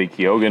my buddy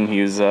Keogan,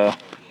 he's a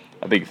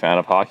big fan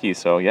of hockey,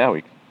 so yeah,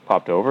 we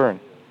popped over, and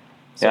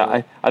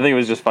I think it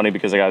was just funny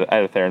because I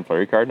had a Theron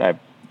Fleury card, and I have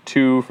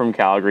 2 from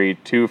Calgary,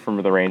 2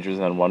 from the Rangers,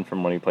 and then 1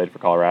 from when he played for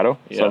Colorado.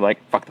 Yeah. So I'm like,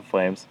 fuck the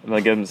Flames. I'm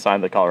going to get him to sign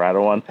the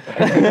Colorado one.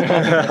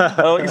 I'm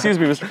like, excuse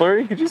me, Mr.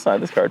 Fleury, could you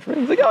sign this card for me?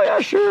 He's like, oh yeah,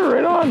 sure,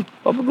 right on,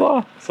 blah, blah,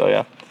 blah. So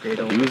yeah. Great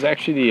He was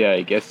actually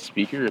the guest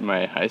speaker at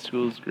my high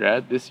school's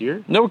grad this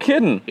year. No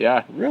kidding.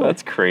 Yeah, really.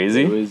 That's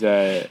crazy. It was.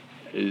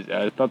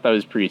 I thought that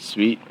was pretty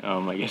sweet.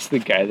 I guess the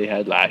guy they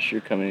had last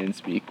year come in and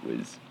speak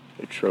was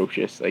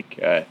atrocious. Like,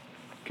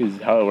 because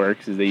how it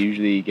works is they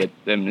usually get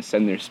them to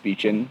send their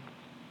speech in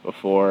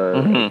before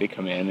they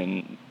come in,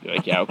 and they're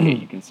like, yeah, okay,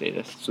 you can say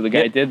this. So the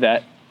guy did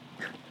that,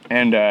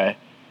 and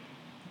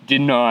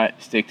did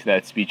not stick to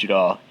that speech at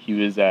all. He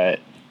was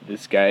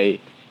this guy.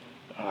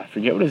 I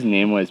forget what his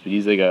name was, but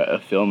he's like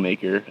a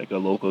filmmaker, like a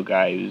local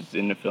guy who's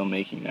into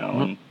filmmaking now,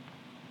 and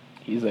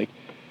he's like,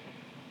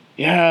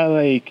 yeah,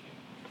 like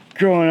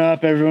growing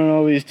up, everyone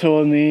always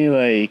told me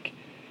like,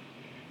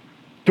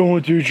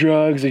 don't do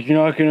drugs, like you're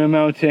not gonna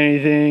amount to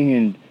anything,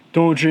 and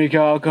don't drink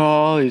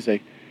alcohol. He's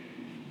like,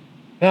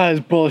 that is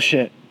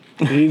bullshit.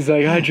 He's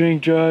like, I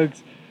drink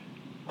drugs.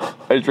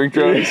 I drink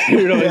drugs.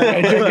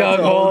 I drink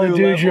alcohol and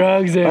do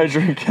drugs. And I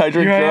drink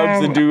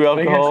drugs and do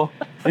alcohol.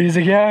 And he's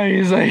like, yeah.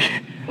 He's like,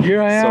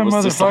 here I am,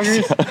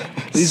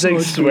 motherfuckers. He's like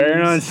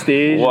swearing on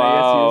stage.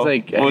 Wow. I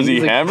guess Was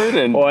he like, hammered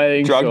and I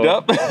think drugged so.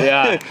 up?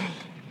 Yeah.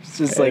 It's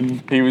just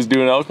like He was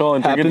doing alcohol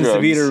and drinking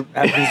drugs.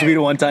 happens to be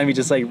the one time he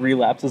just like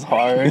relapses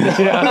hard.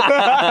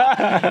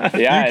 Yeah.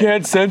 You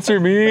can't censor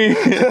me.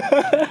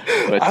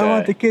 But, I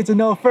want the kids to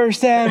know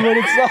firsthand what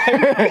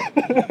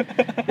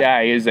it's like.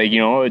 yeah, he was like,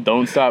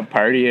 don't stop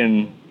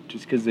partying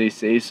just because they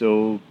say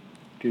so.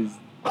 Because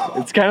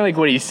it's kind of like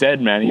what he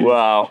said, man. He was,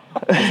 Wow.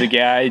 he's like,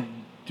 yeah, I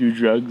do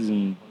drugs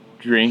and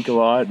drink a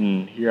lot,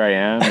 and here I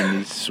am, and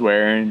he's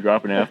swearing,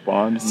 dropping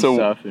F-bombs and So-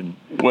 stuff. And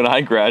When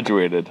I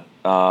graduated,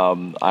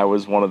 I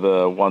was one of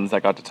the ones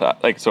that got to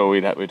talk. Like, so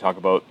we'd talk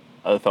about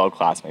other fellow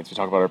classmates. We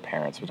talk about our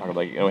parents. We talk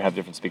about we have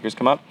different speakers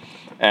come up,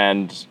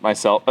 and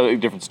myself,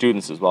 different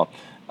students as well.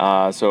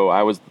 So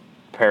I was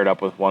paired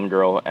up with one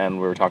girl, and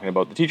we were talking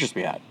about the teachers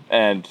we had,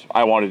 and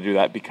I wanted to do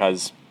that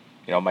because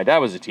my dad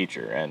was a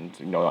teacher, and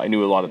I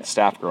knew a lot of the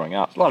staff growing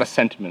up. a lot of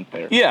sentiment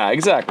there. Yeah,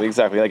 exactly.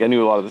 Like I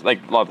knew a lot of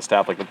the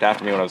staff like looked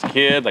after me when I was a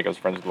kid. Like I was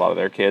friends with a lot of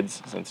their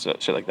kids and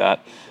shit like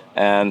that.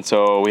 And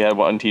so we had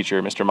one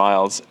teacher, Mr.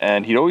 Miles,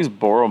 and he'd always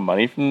borrow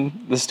money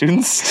from the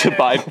students to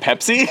buy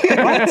Pepsi.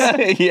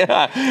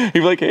 Yeah. He'd be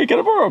like, hey, can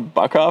I borrow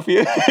 $1 off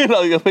you? And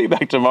I'll pay you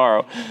back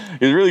tomorrow.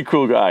 He was a really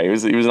cool guy. He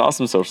was an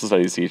awesome social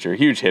studies teacher,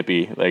 huge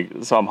hippie.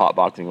 Like, saw him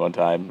hotboxing one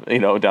time,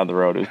 down the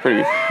road. It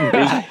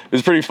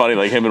was pretty funny.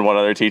 Like, him and one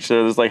other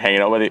teacher was like hanging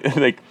out with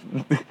like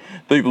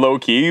low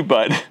key,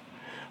 but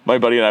my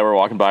buddy and I were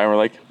walking by and we're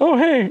like, oh,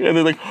 hey. And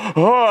they're like,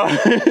 oh.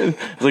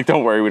 It's like,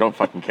 don't worry, we don't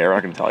fucking care. We're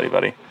not going to tell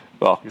anybody.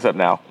 Well, except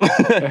now.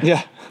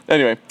 Yeah.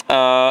 Anyway,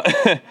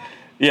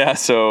 yeah,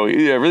 so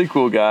really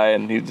cool guy.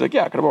 And he was like,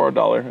 yeah, could I borrow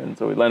 $1? And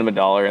so we lent him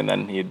 $1 and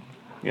then he'd,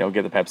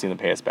 get the Pepsi and then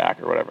pay us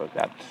back or whatever like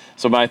that.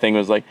 So my thing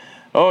was like,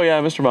 oh, yeah,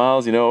 Mr.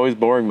 Miles, always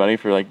borrowing money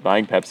for like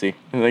buying Pepsi.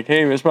 And like,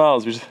 hey, Mr.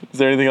 Miles, is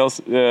there anything else?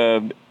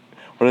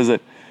 What is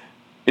it?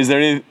 Is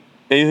there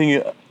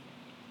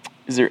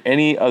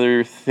any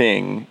other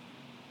thing?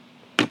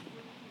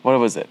 What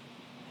was it?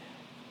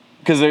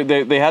 Because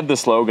they had the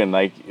slogan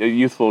like a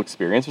youthful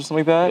experience or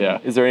something like that. Yeah.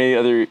 Is there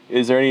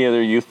any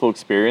other youthful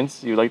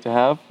experience you'd like to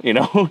have?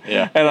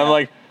 Yeah. And I'm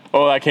like,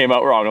 oh, that came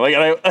out wrong. Like,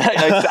 and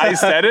I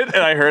said it,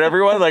 and I heard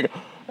everyone like,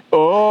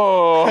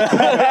 oh,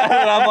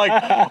 and I'm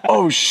like,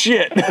 oh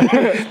shit.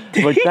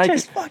 Like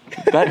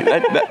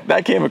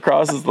that came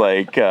across as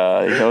like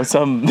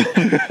some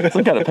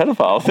kind of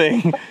pedophile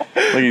thing.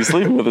 Like he's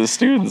sleeping with his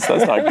students.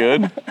 That's not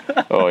good.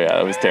 Oh yeah,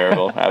 that was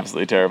terrible.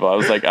 Absolutely terrible. I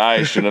was like,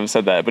 I shouldn't have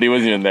said that, but he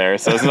wasn't even there,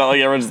 so it's not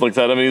like everyone just looks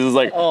at him and he's just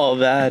like, Oh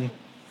man.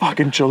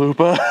 fucking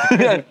chalupa.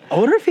 I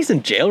wonder if he's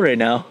in jail right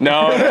now.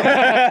 No,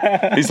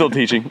 he's still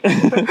teaching.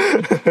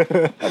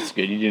 That's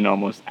good. You didn't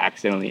almost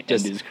accidentally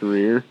end his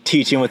career.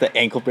 Teaching with an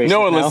ankle brace.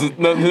 No one listens.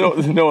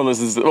 No one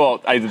listens. Well,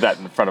 I did that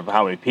in front of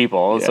how many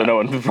people, so Yeah. no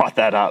one brought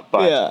that up.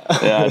 But Yeah.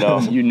 I know.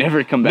 You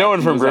never come back. No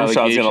one from those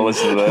Grimshaw's gonna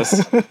allegations.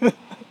 listen to this.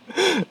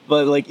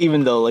 But like,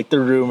 even though like the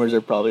rumors are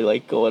probably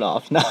like going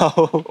off now.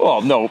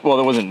 Well, no. Well,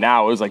 it wasn't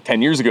now. It was like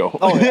 10 years ago.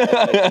 Oh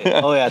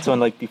yeah, it's when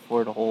like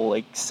before the whole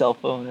like cell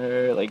phone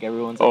era, like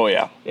everyone's. Like, Oh,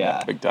 yeah.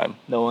 Yeah. Big time.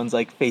 No one's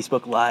like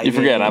Facebook Live. You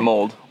forget, I'm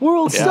old.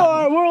 World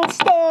star.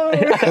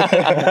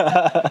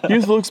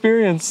 Youthful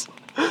experience.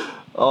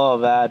 Oh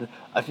man,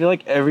 I feel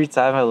like every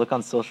time I look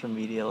on social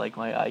media, like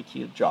my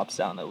IQ drops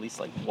down at least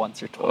like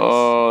once or twice.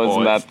 Oh,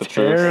 isn't that the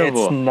truth?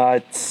 terrible. It's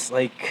nuts.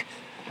 Like,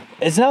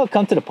 it's now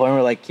come to the point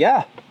where like,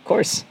 yeah, of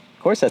course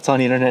that's on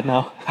the internet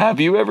now. Have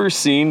you ever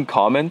seen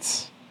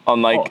comments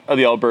on like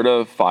the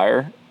Alberta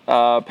Fire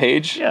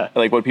page? Yeah.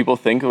 Like what people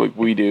think like,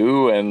 we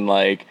do, and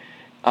like,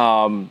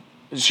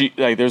 she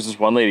like there's this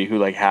one lady who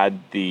like had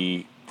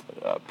the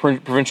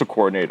provincial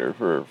coordinator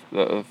for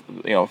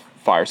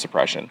fire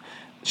suppression.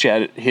 She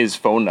had his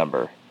phone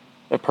number,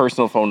 a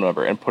personal phone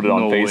number, and put it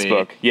on No way.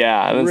 Facebook.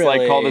 Yeah, and it's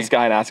like call Really? this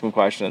guy and ask him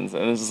questions,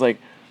 and it's just like,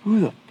 who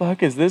the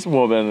fuck is this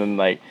woman? And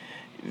like.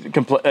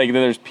 Like then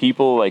there's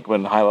people like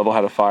when High Level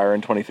had a fire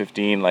in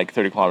 2015, like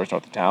 30 kilometers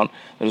north of town.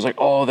 There's like,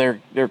 oh, they're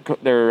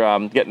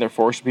getting their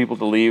forced people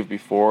to leave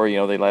before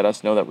they let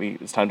us know that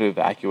it's time to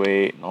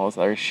evacuate and all this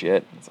other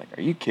shit. It's like,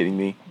 are you kidding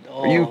me?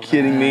 Are you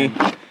kidding me?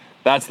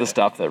 That's the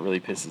stuff that really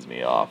pisses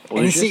me off. And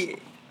you see,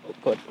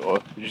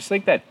 Just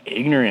like that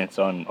ignorance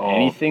on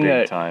anything big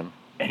that time.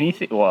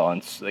 anything. Well,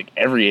 on like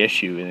every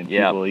issue, and then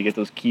Yeah. people, you get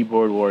those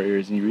keyboard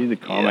warriors, and you read the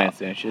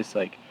comments, and it's just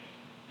like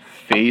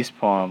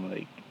facepalm.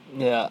 Like,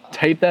 yeah.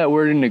 type that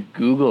word into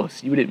Google,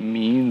 see what it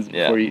means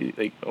Yeah. before you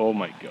like. Oh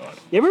my god.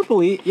 You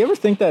ever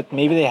think that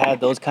maybe they had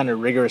those kind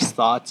of rigorous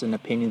thoughts and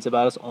opinions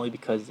about us only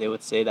because they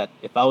would say that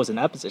if I was in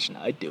that position,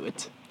 I'd do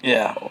it.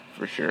 Yeah. Oh,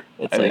 for sure.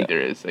 It's I think like-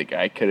 there is. Like,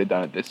 I could have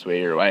done it this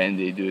way, or why didn't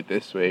they do it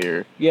this way,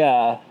 or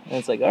Yeah, and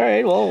it's like, all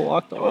right, well,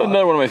 walk the walk.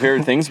 Another one of my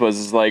favorite things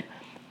was like,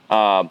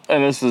 and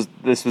this was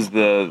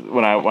the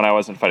when I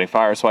wasn't fighting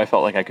fire, so I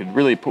felt like I could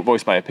really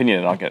voice my opinion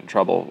and not get in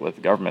trouble with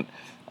the government.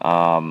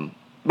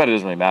 But it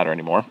doesn't really matter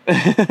anymore.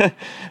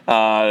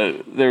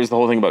 There's the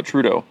whole thing about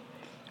Trudeau,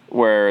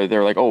 where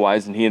they're like, oh, why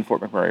isn't he in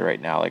Fort McMurray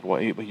right now? Like,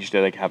 what he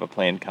should like have a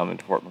plane come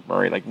into Fort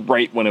McMurray, like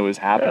right when it was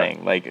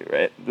happening, like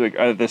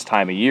at this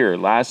time of year, in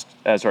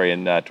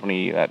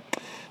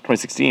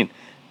 2016.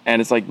 And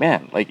it's like,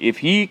 man, like if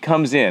he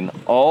comes in,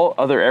 all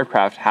other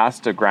aircraft has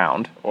to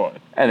ground,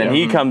 and then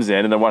he comes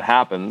in, and then what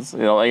happens?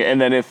 And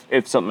then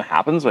if something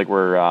happens, like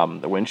where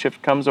the wind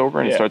shift comes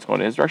over and it starts going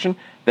in his direction,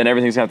 then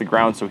everything's gonna have to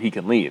ground so he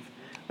can leave.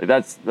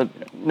 Like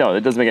no,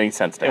 it doesn't make any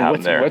sense to have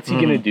him there. what's he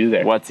gonna do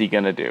there? What's he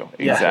gonna do?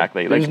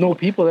 Exactly. There's Like, no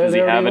people there. does he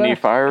They have already any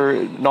left.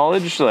 fire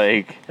knowledge?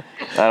 Like,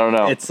 I don't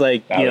know. It's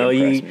like, That would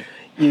impress me.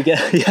 you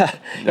get, yeah.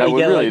 That you would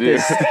get really like do.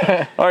 this.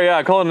 Oh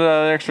yeah, call in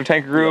an extra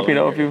tanker group.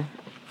 If you.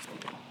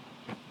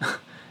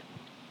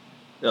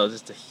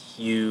 Just a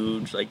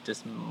huge, like,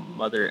 just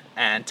mother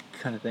ant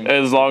kind of thing.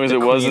 As long as The it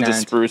wasn't a queen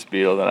ant. spruce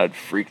beetle, then I'd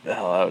freak the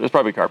hell out. It's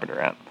probably carpenter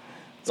ant.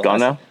 It's The gone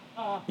last- now.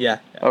 Yeah.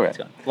 Okay. It's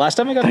gone. Last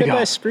time I got Thank bit by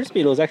God. a spruce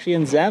beetle was actually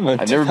in Zama.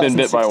 I've never been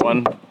bit by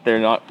 2016. one. They're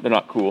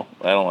not cool.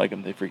 I don't like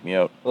them. They freak me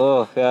out.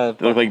 Oh, yeah.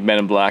 They look like Men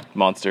in Black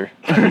monster.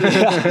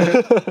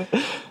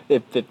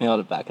 It bit me on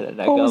the back of the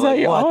neck. Oh, I was was that like,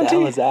 your what the auntie?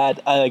 hell is that?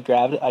 I like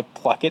grabbed it, I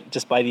pluck it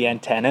just by the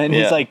antenna, and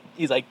Yeah.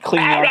 he's like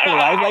cleaning out for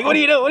life. Like, what are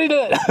you doing? What are you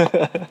doing?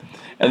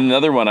 And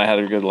another one I had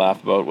a good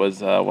laugh about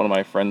was one of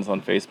my friends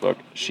on Facebook.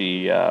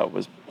 She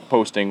was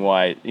posting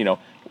why,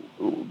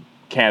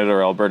 Canada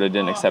or Alberta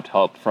didn't accept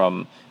help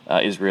from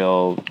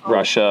Israel,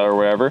 Russia, or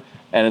wherever.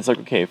 And it's like,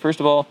 okay, first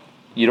of all,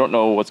 you don't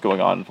know what's going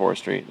on in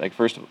forestry. Like,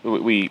 first,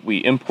 we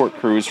import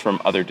crews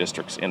from other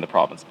districts in the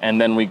province, and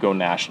then we go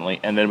nationally,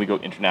 and then we go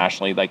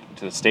internationally, like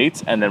to the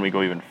States, and then we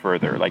go even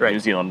further, like New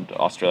Zealand,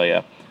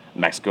 Australia,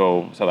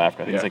 Mexico, South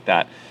Africa, things like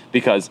that,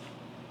 because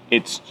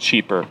it's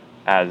cheaper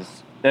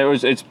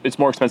it's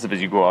more expensive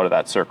as you go out of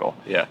that circle.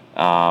 Yeah.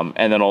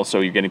 And then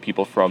also you're getting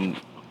people from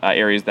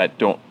areas that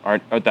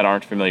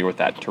aren't familiar with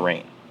that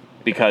terrain,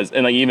 because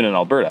and like even in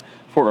Alberta,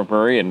 Fort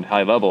McMurray and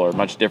High Level are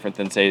much different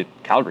than, say,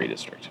 Calgary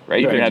district, right?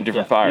 You can have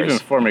different fires. Even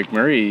Fort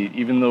McMurray,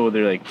 even though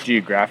they're like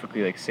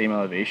geographically like same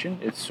elevation,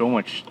 it's so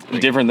much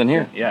different than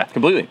here. Yeah,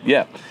 completely.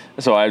 Yeah.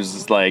 So I was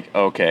just like,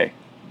 okay,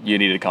 you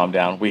need to calm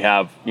down. We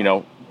have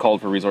called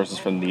for resources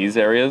from these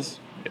areas.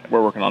 Yeah.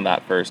 We're working on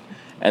that first,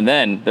 and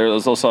then there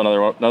was also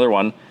another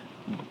one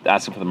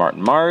asking for the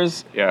Martin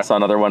Mars. Yeah. So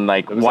another one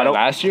like was that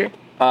last year?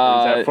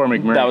 Was that Fort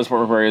McMurray? That was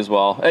Fort McMurray as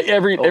well.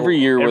 Every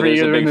year where there's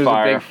a big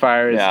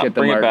fire, get the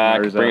bring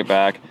Martin it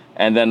back.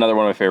 And then another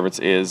one of my favorites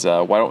is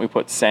why don't we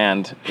put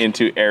sand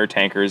into air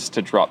tankers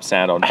to drop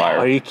sand on fire?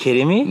 Are you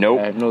kidding me?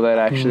 Nope. I know that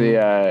actually.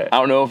 I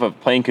don't know if a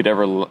plane could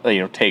ever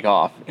take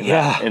off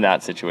in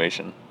that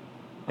situation.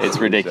 It's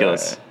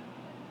ridiculous.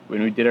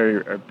 When we did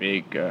our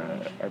big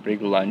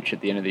lunch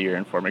at the end of the year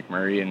in Fort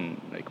McMurray, and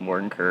like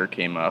Morgan Kerr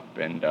came up,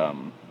 and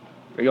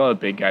like all the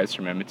big guys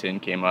from Edmonton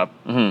came up.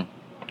 Mm-hmm.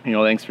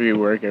 Thanks for your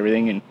work,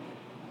 everything. And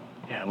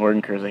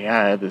Morgan Kerr's like,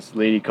 I had this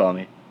lady call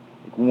me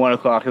like 1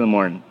 o'clock in the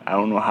morning. I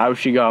don't know how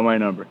she got my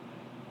number.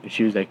 And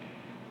she was like,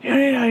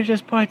 I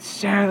just put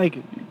sand,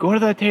 like, go to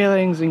the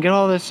tailings and get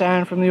all the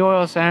sand from the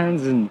oil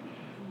sands and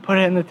put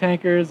it in the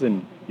tankers.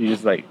 And you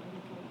just like,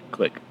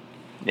 click.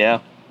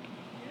 Yeah.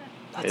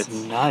 That's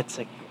nuts.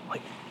 Like,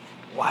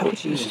 why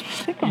would you just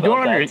think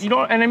about that? You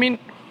don't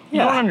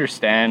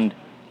understand,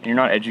 and you're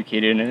not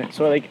educated in it.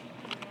 So like,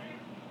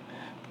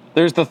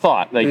 there's the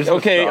thought, like,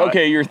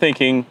 okay, you're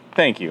thinking,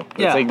 thank you.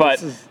 Yeah, like,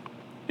 but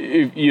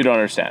if you don't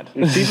understand.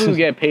 People who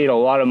get paid a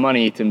lot of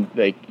money to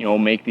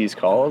make these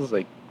calls,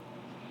 like,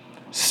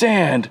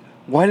 sand.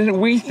 Why didn't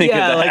we think of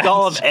that? Yeah, like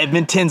all of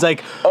Edmonton's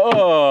like,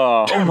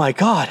 oh my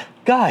God,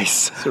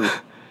 guys.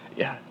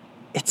 Yeah.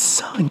 It's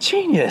so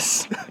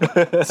ingenious.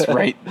 It's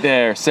right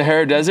there.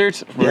 Sahara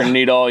Desert, we're going to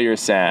need all your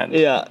sand.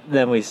 Yeah,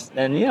 there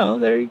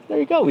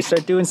you go. We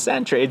start doing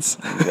sand trades.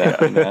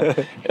 Exactly,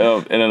 man.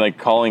 And then like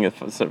calling it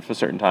for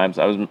certain times.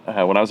 I was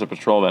when I was a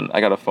patrolman,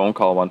 I got a phone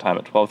call one time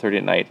at 12:30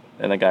 at night,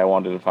 and the guy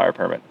wanted a fire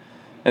permit.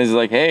 And he's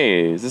like,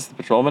 "Hey, is this the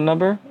patrolman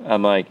number?"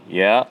 I'm like,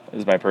 "Yeah, this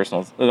is my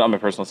personal. Not my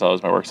personal cell,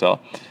 it's my work cell."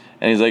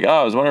 And he's like,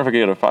 "Oh, I was wondering if I could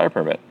get a fire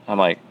permit." I'm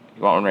like,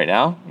 "You want one right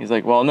now?" He's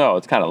like, "Well, no,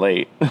 it's kind of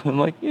late." I'm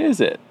like, "Is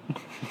it?"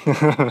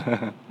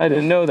 I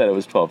didn't know that it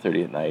was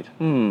 12:30 at night.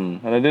 And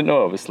I didn't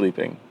know I was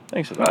sleeping.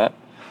 Thanks for that.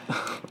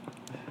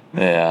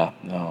 Yeah,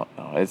 no.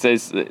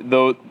 It's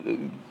though.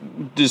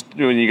 Just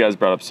when you guys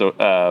brought up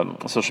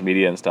social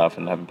media and stuff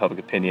and having public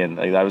opinion,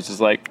 like I was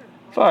just like,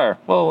 fire.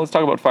 Well, let's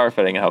talk about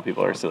firefighting and how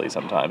people are silly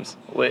sometimes.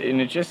 Well,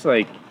 and it's just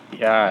like,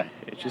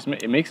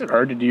 it makes it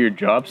hard to do your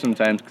job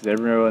sometimes because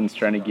everyone's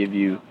trying to give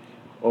you,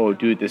 oh,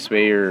 do it this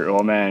way, or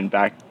oh man,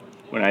 back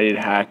when I did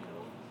hack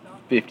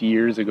 50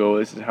 years ago,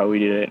 this is how we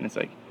did it. And it's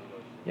like,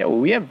 yeah, well,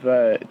 we have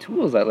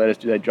tools that let us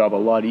do that job a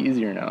lot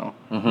easier now.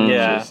 Mm-hmm.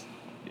 Yeah.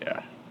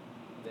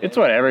 It's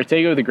whatever.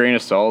 Take it with a grain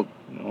of salt.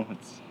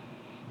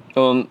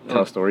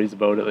 Tell stories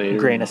about it later.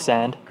 Grain of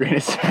sand.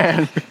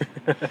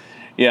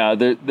 Yeah,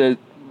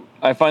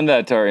 I find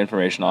that our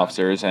information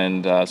officers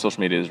and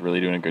social media is really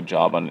doing a good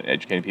job on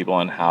educating people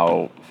on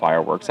how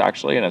fire works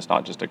actually, and it's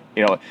not just it's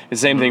the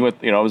same thing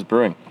with I was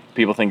brewing.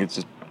 People think it's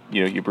just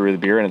you brew the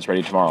beer and it's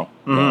ready tomorrow.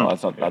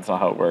 Mm-hmm. That's not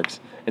how it works.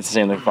 It's the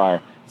same thing with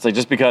fire. It's like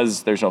just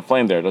because there's no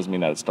flame there doesn't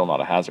mean that it's still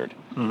not a hazard.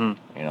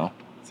 Mm-hmm.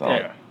 So.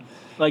 Yeah.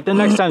 Like the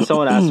next time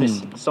someone asks me,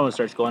 someone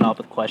starts going off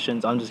with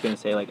questions, I'm just gonna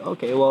say like,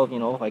 okay, well,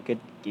 if I could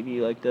give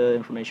you like the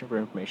information for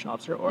information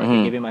officer, or I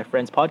could give you my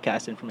friend's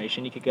podcast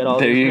information, you could get all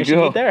the information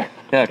right there.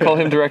 Yeah, call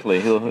him directly.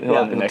 He'll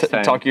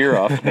talk your ear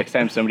off. Next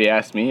time somebody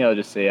asks me, I'll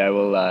just say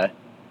I'll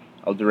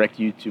direct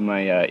you to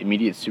my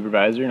immediate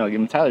supervisor, and I'll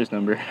give him Tyler's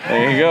number.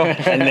 There you go.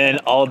 And then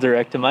I'll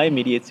direct to my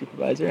immediate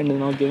supervisor, and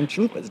then I'll give him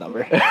Chalupa's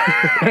number.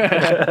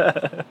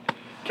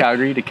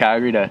 Calgary to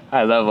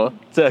High Level.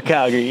 To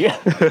Calgary.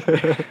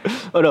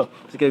 Oh no,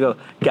 it's gonna go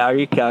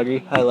Calgary,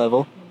 High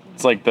Level.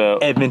 It's like the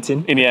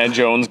Edmonton Indiana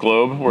Jones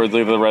globe, where it's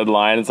like the red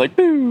line. It's like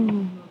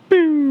boo,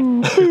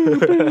 boo, boo,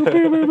 boo,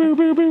 boo, boo,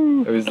 boo,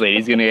 boo. This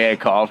lady's gonna get a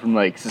call from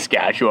like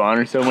Saskatchewan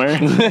or somewhere.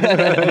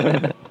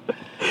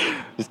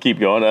 Just keep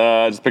going.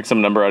 Just pick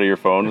some number out of your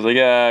phone. It's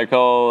like,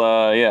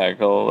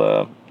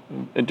 call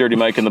Dirty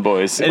Mike and the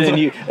boys. and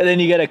then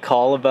you get a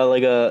call about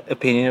like a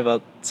opinion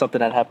about something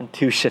that happened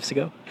 2 shifts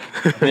ago.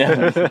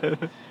 Yeah.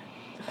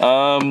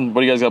 What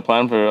do you guys got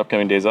planned for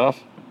upcoming days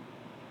off?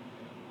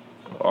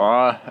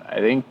 I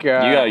think you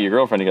got your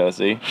girlfriend you gotta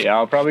see. Yeah,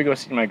 I'll probably go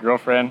see my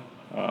girlfriend.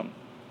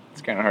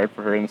 it's kind of hard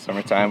for her in the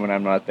summertime when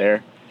I'm not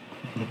there.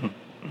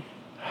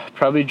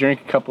 Probably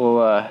drink a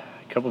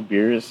couple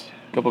beers,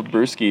 Couple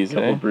brewskis,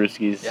 couple eh?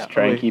 brewskis. Yeah,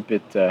 Try and probably. keep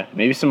it.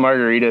 Maybe some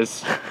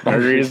margaritas.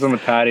 Margaritas on the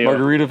patio.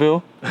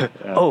 Margaritaville?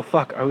 Oh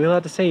fuck! Are we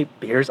allowed to say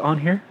beers on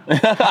here?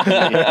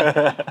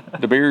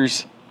 The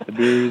beers. The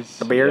beers.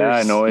 The beers.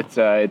 Yeah, no,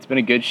 it's been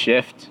a good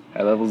shift.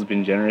 High Level's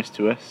been generous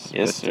to us.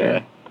 Yes, but,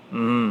 sir.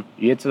 You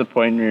get to the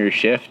point in your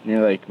shift and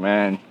you're like,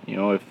 man,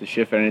 if the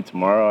shift ended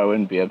tomorrow, I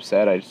wouldn't be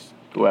upset. I just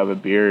go have a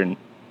beer and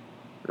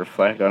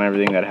reflect on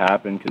everything that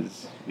happened,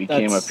 because we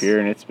came up That's- here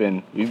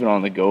and we've been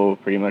on the go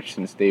pretty much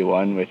since day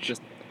one, which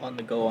Just on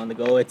the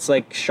go. It's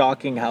like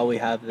shocking how we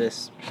have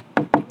this.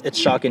 It's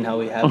shocking how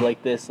we have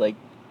like this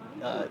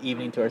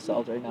evening to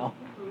ourselves right now.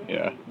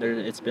 yeah.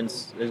 There's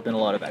been a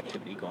lot of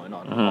activity going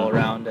on all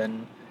around,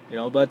 and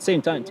but at the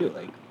same time too,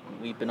 like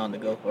we've been on the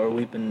go, or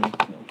we've been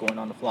going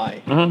on the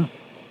fly.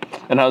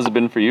 And how's it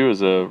been for you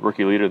as a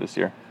rookie leader this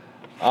year?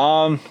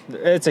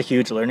 It's a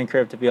huge learning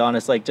curve, to be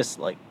honest. Like just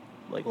like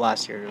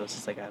last year, it was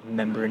just like a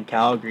member in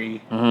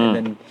Calgary, and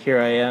then here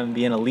I am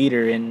being a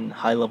leader in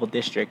high level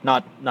district.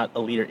 Not a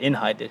leader in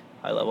high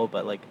level,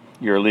 but like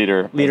You're a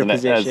leader, leader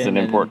as position. an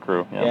import and-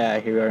 crew. Yeah,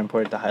 here we are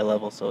imported to high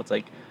level, so it's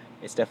like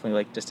it's definitely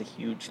like just a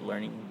huge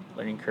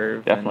learning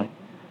curve. Definitely.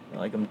 And,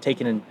 like I'm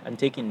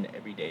taking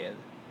every day,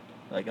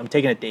 like I'm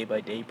taking it day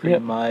by day pretty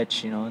Yep.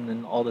 much, and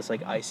then all this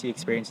like IC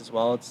experience as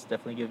well. It's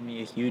definitely given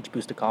me a huge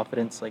boost of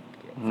confidence, like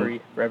for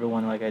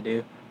everyone like I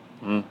do.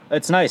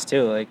 It's nice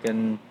too, like,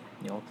 and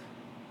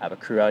have a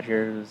crew out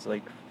here who's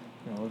like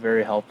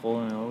very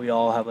helpful. We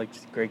all have like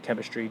great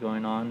chemistry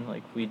going on.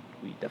 Like we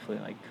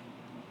definitely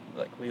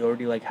like we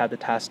already like had the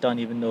task done,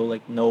 even though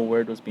like no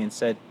word was being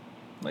said.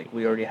 Like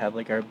we already have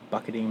like our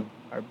bucketing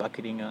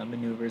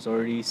maneuvers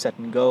already set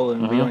and go,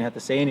 and we don't have to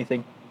say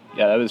anything.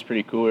 Yeah, that was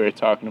pretty cool. We were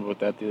talking about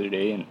that the other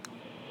day, and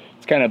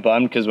it's kind of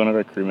bummed because one of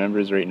our crew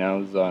members right now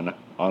is on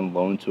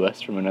loan to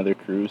us from another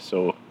crew,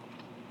 so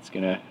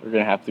we're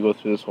gonna have to go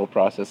through this whole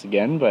process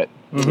again, but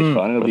it'll be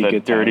fun. It'll With be a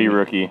good. dirty time.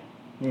 rookie.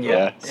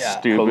 Yeah.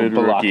 Stupid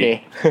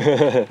rookie.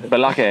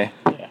 Balake.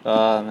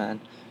 Oh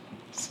man,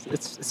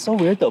 it's so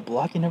weird though.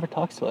 Blocky never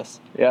talks to us.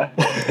 Yeah.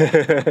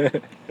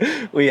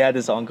 We had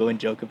this ongoing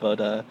joke about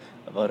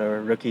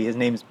our rookie. His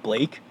name's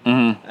Blake,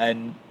 Mm-hmm.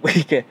 and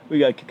we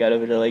got kicked out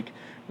of it. Like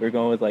we were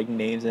going with like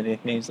names and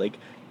nicknames. Like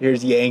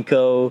here's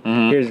Yanko,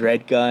 here's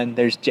Red Gun,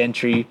 there's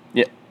Gentry,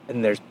 Yeah.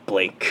 and there's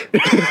Blake.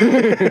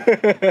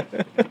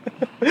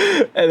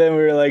 And then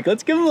we were like,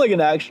 let's give him like a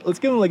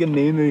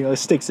name that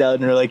sticks out.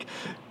 And we're like,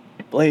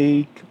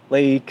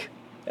 Blake,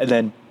 and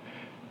then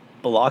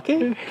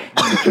Balake.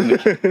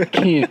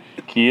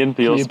 Key and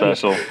Peel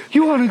special.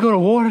 You want to go to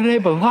war today,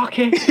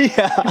 Balake?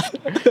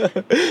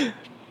 Yeah.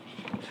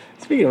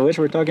 Speaking of which,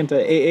 we're talking to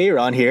AA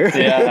Ron here.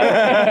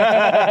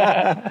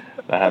 Yeah.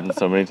 That happens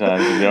so many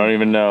times. You don't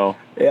even know.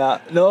 Yeah.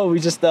 No, we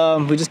just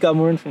got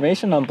more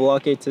information on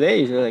Balake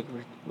today.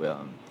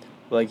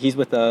 Like he's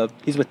with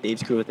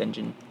Dave's crew with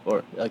Engine,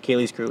 or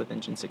Kaylee's crew with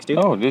Engine 62.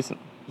 Oh, decent.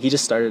 He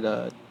just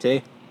started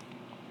today.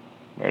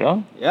 Right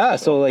on. Yeah.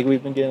 So like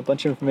we've been getting a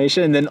bunch of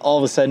information, and then all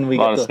of a sudden we A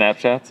lot got of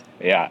Snapchats.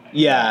 Yeah.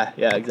 Yeah,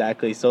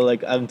 exactly. So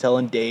like I'm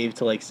telling Dave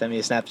to like send me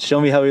a snap,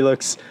 show me how he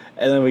looks,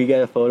 and then we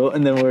get a photo,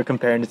 and then we're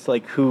comparing it to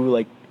like who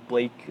like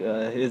Blake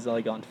is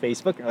like on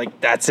Facebook. And we're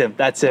like, that's him.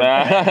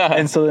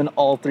 And so then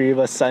all three of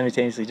us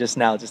simultaneously just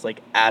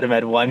like add him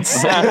at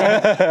once.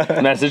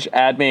 Message,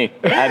 add me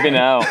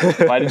now.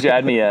 Why did you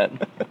add me yet?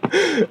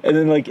 And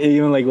then like it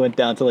even like went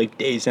down to like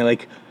Dave and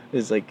like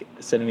is like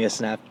sending me a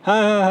snap. Ha,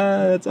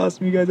 that's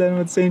awesome. You guys had him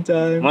at the same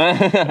time.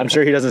 I'm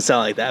sure he doesn't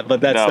sound like that, but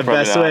that's No, the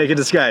probably best not. way I can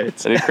describe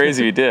it. It'd be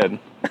crazy if you did.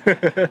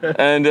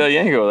 And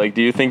Yanko, like,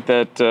 do you think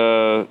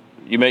that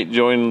you might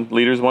join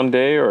leaders one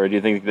day, or do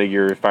you think that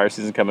your fire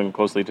season's coming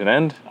closely to an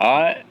end?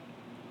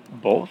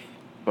 Both.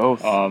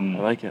 Both. I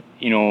like it.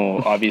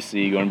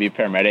 Obviously going to be a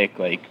paramedic,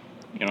 like,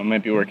 I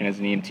might be working as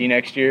an EMT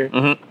next year.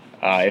 Mm-hmm.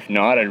 If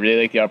not, I'd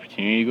really like the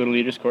opportunity to go to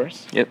leaders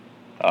course. Yep.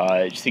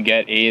 Just to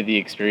get the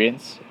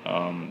experience.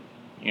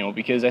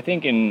 Because I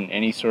think in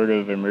any sort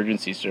of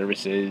emergency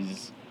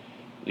services,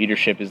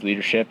 leadership is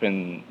leadership,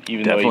 and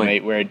even though Definitely.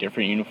 you might wear a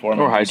different uniform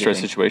Or and do high stress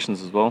different-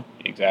 situations as well.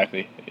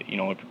 Exactly.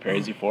 It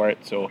prepares you for it.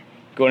 So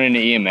going into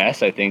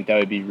EMS, I think that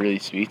would be really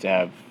sweet to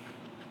have,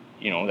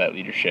 that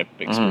leadership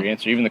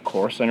experience, or even the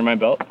course under my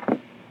belt.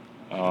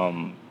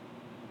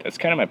 That's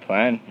kind of my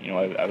plan.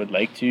 I would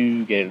like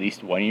to get at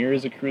least 1 year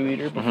as a crew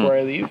leader before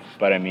I leave.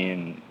 But I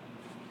mean,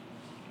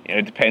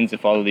 it depends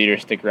if all the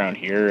leaders stick around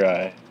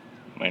here.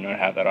 Might not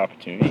have that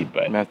opportunity,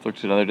 but I might have to look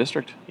to another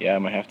district. yeah, I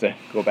might have to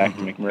go back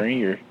to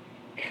McMurray or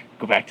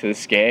go back to the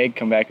Skag,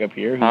 come back up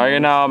here. Who How are you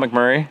knows? now,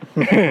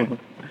 McMurray?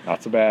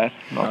 Not so bad.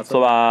 Not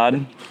so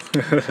bad.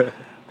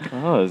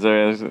 Oh, is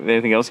there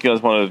anything else you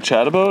guys wanted to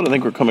chat about? I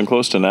think we're coming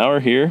close to an hour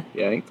here.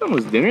 Yeah, I think it's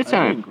almost dinner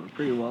time. We're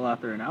pretty well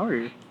after an hour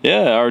here.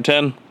 Yeah, hour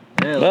 10.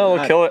 Yeah, Well,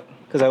 we'll kill it.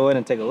 Because I went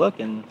and take a look,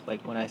 and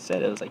like when I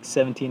said it was like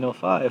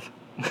 17:05.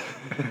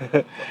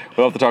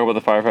 We'll have to talk about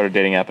the firefighter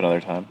dating app another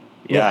time.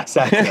 Yeah,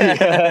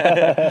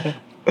 exactly.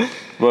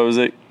 What was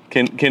it?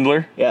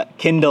 Kindler? Yeah,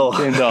 Kindle.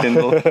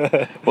 Kindle. Well,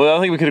 I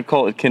don't think we could have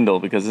called it Kindle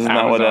because isn't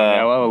that what?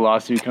 yeah, we'll have a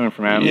lawsuit coming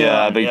from Amazon.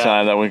 Yeah, big Yeah.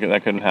 time.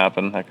 That couldn't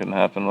happen. That couldn't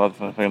happen. We'll have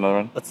to pick another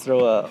one. Let's throw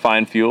a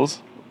Fine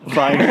Fuels.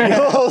 fine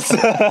wheels.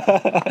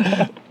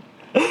 I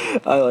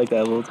like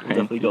that. We'll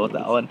definitely go with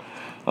that one.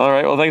 All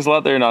right. Well, thanks a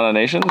lot there, Nana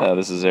Nation.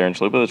 This is Aaron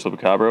Chalupa, the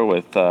Chupacabra,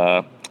 with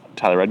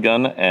Tyler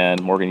Redgun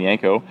and Morgan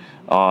Yanko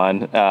on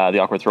the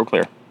Awkward Throw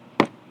Clear.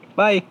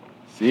 Bye.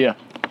 See ya.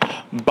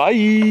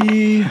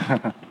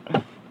 Bye.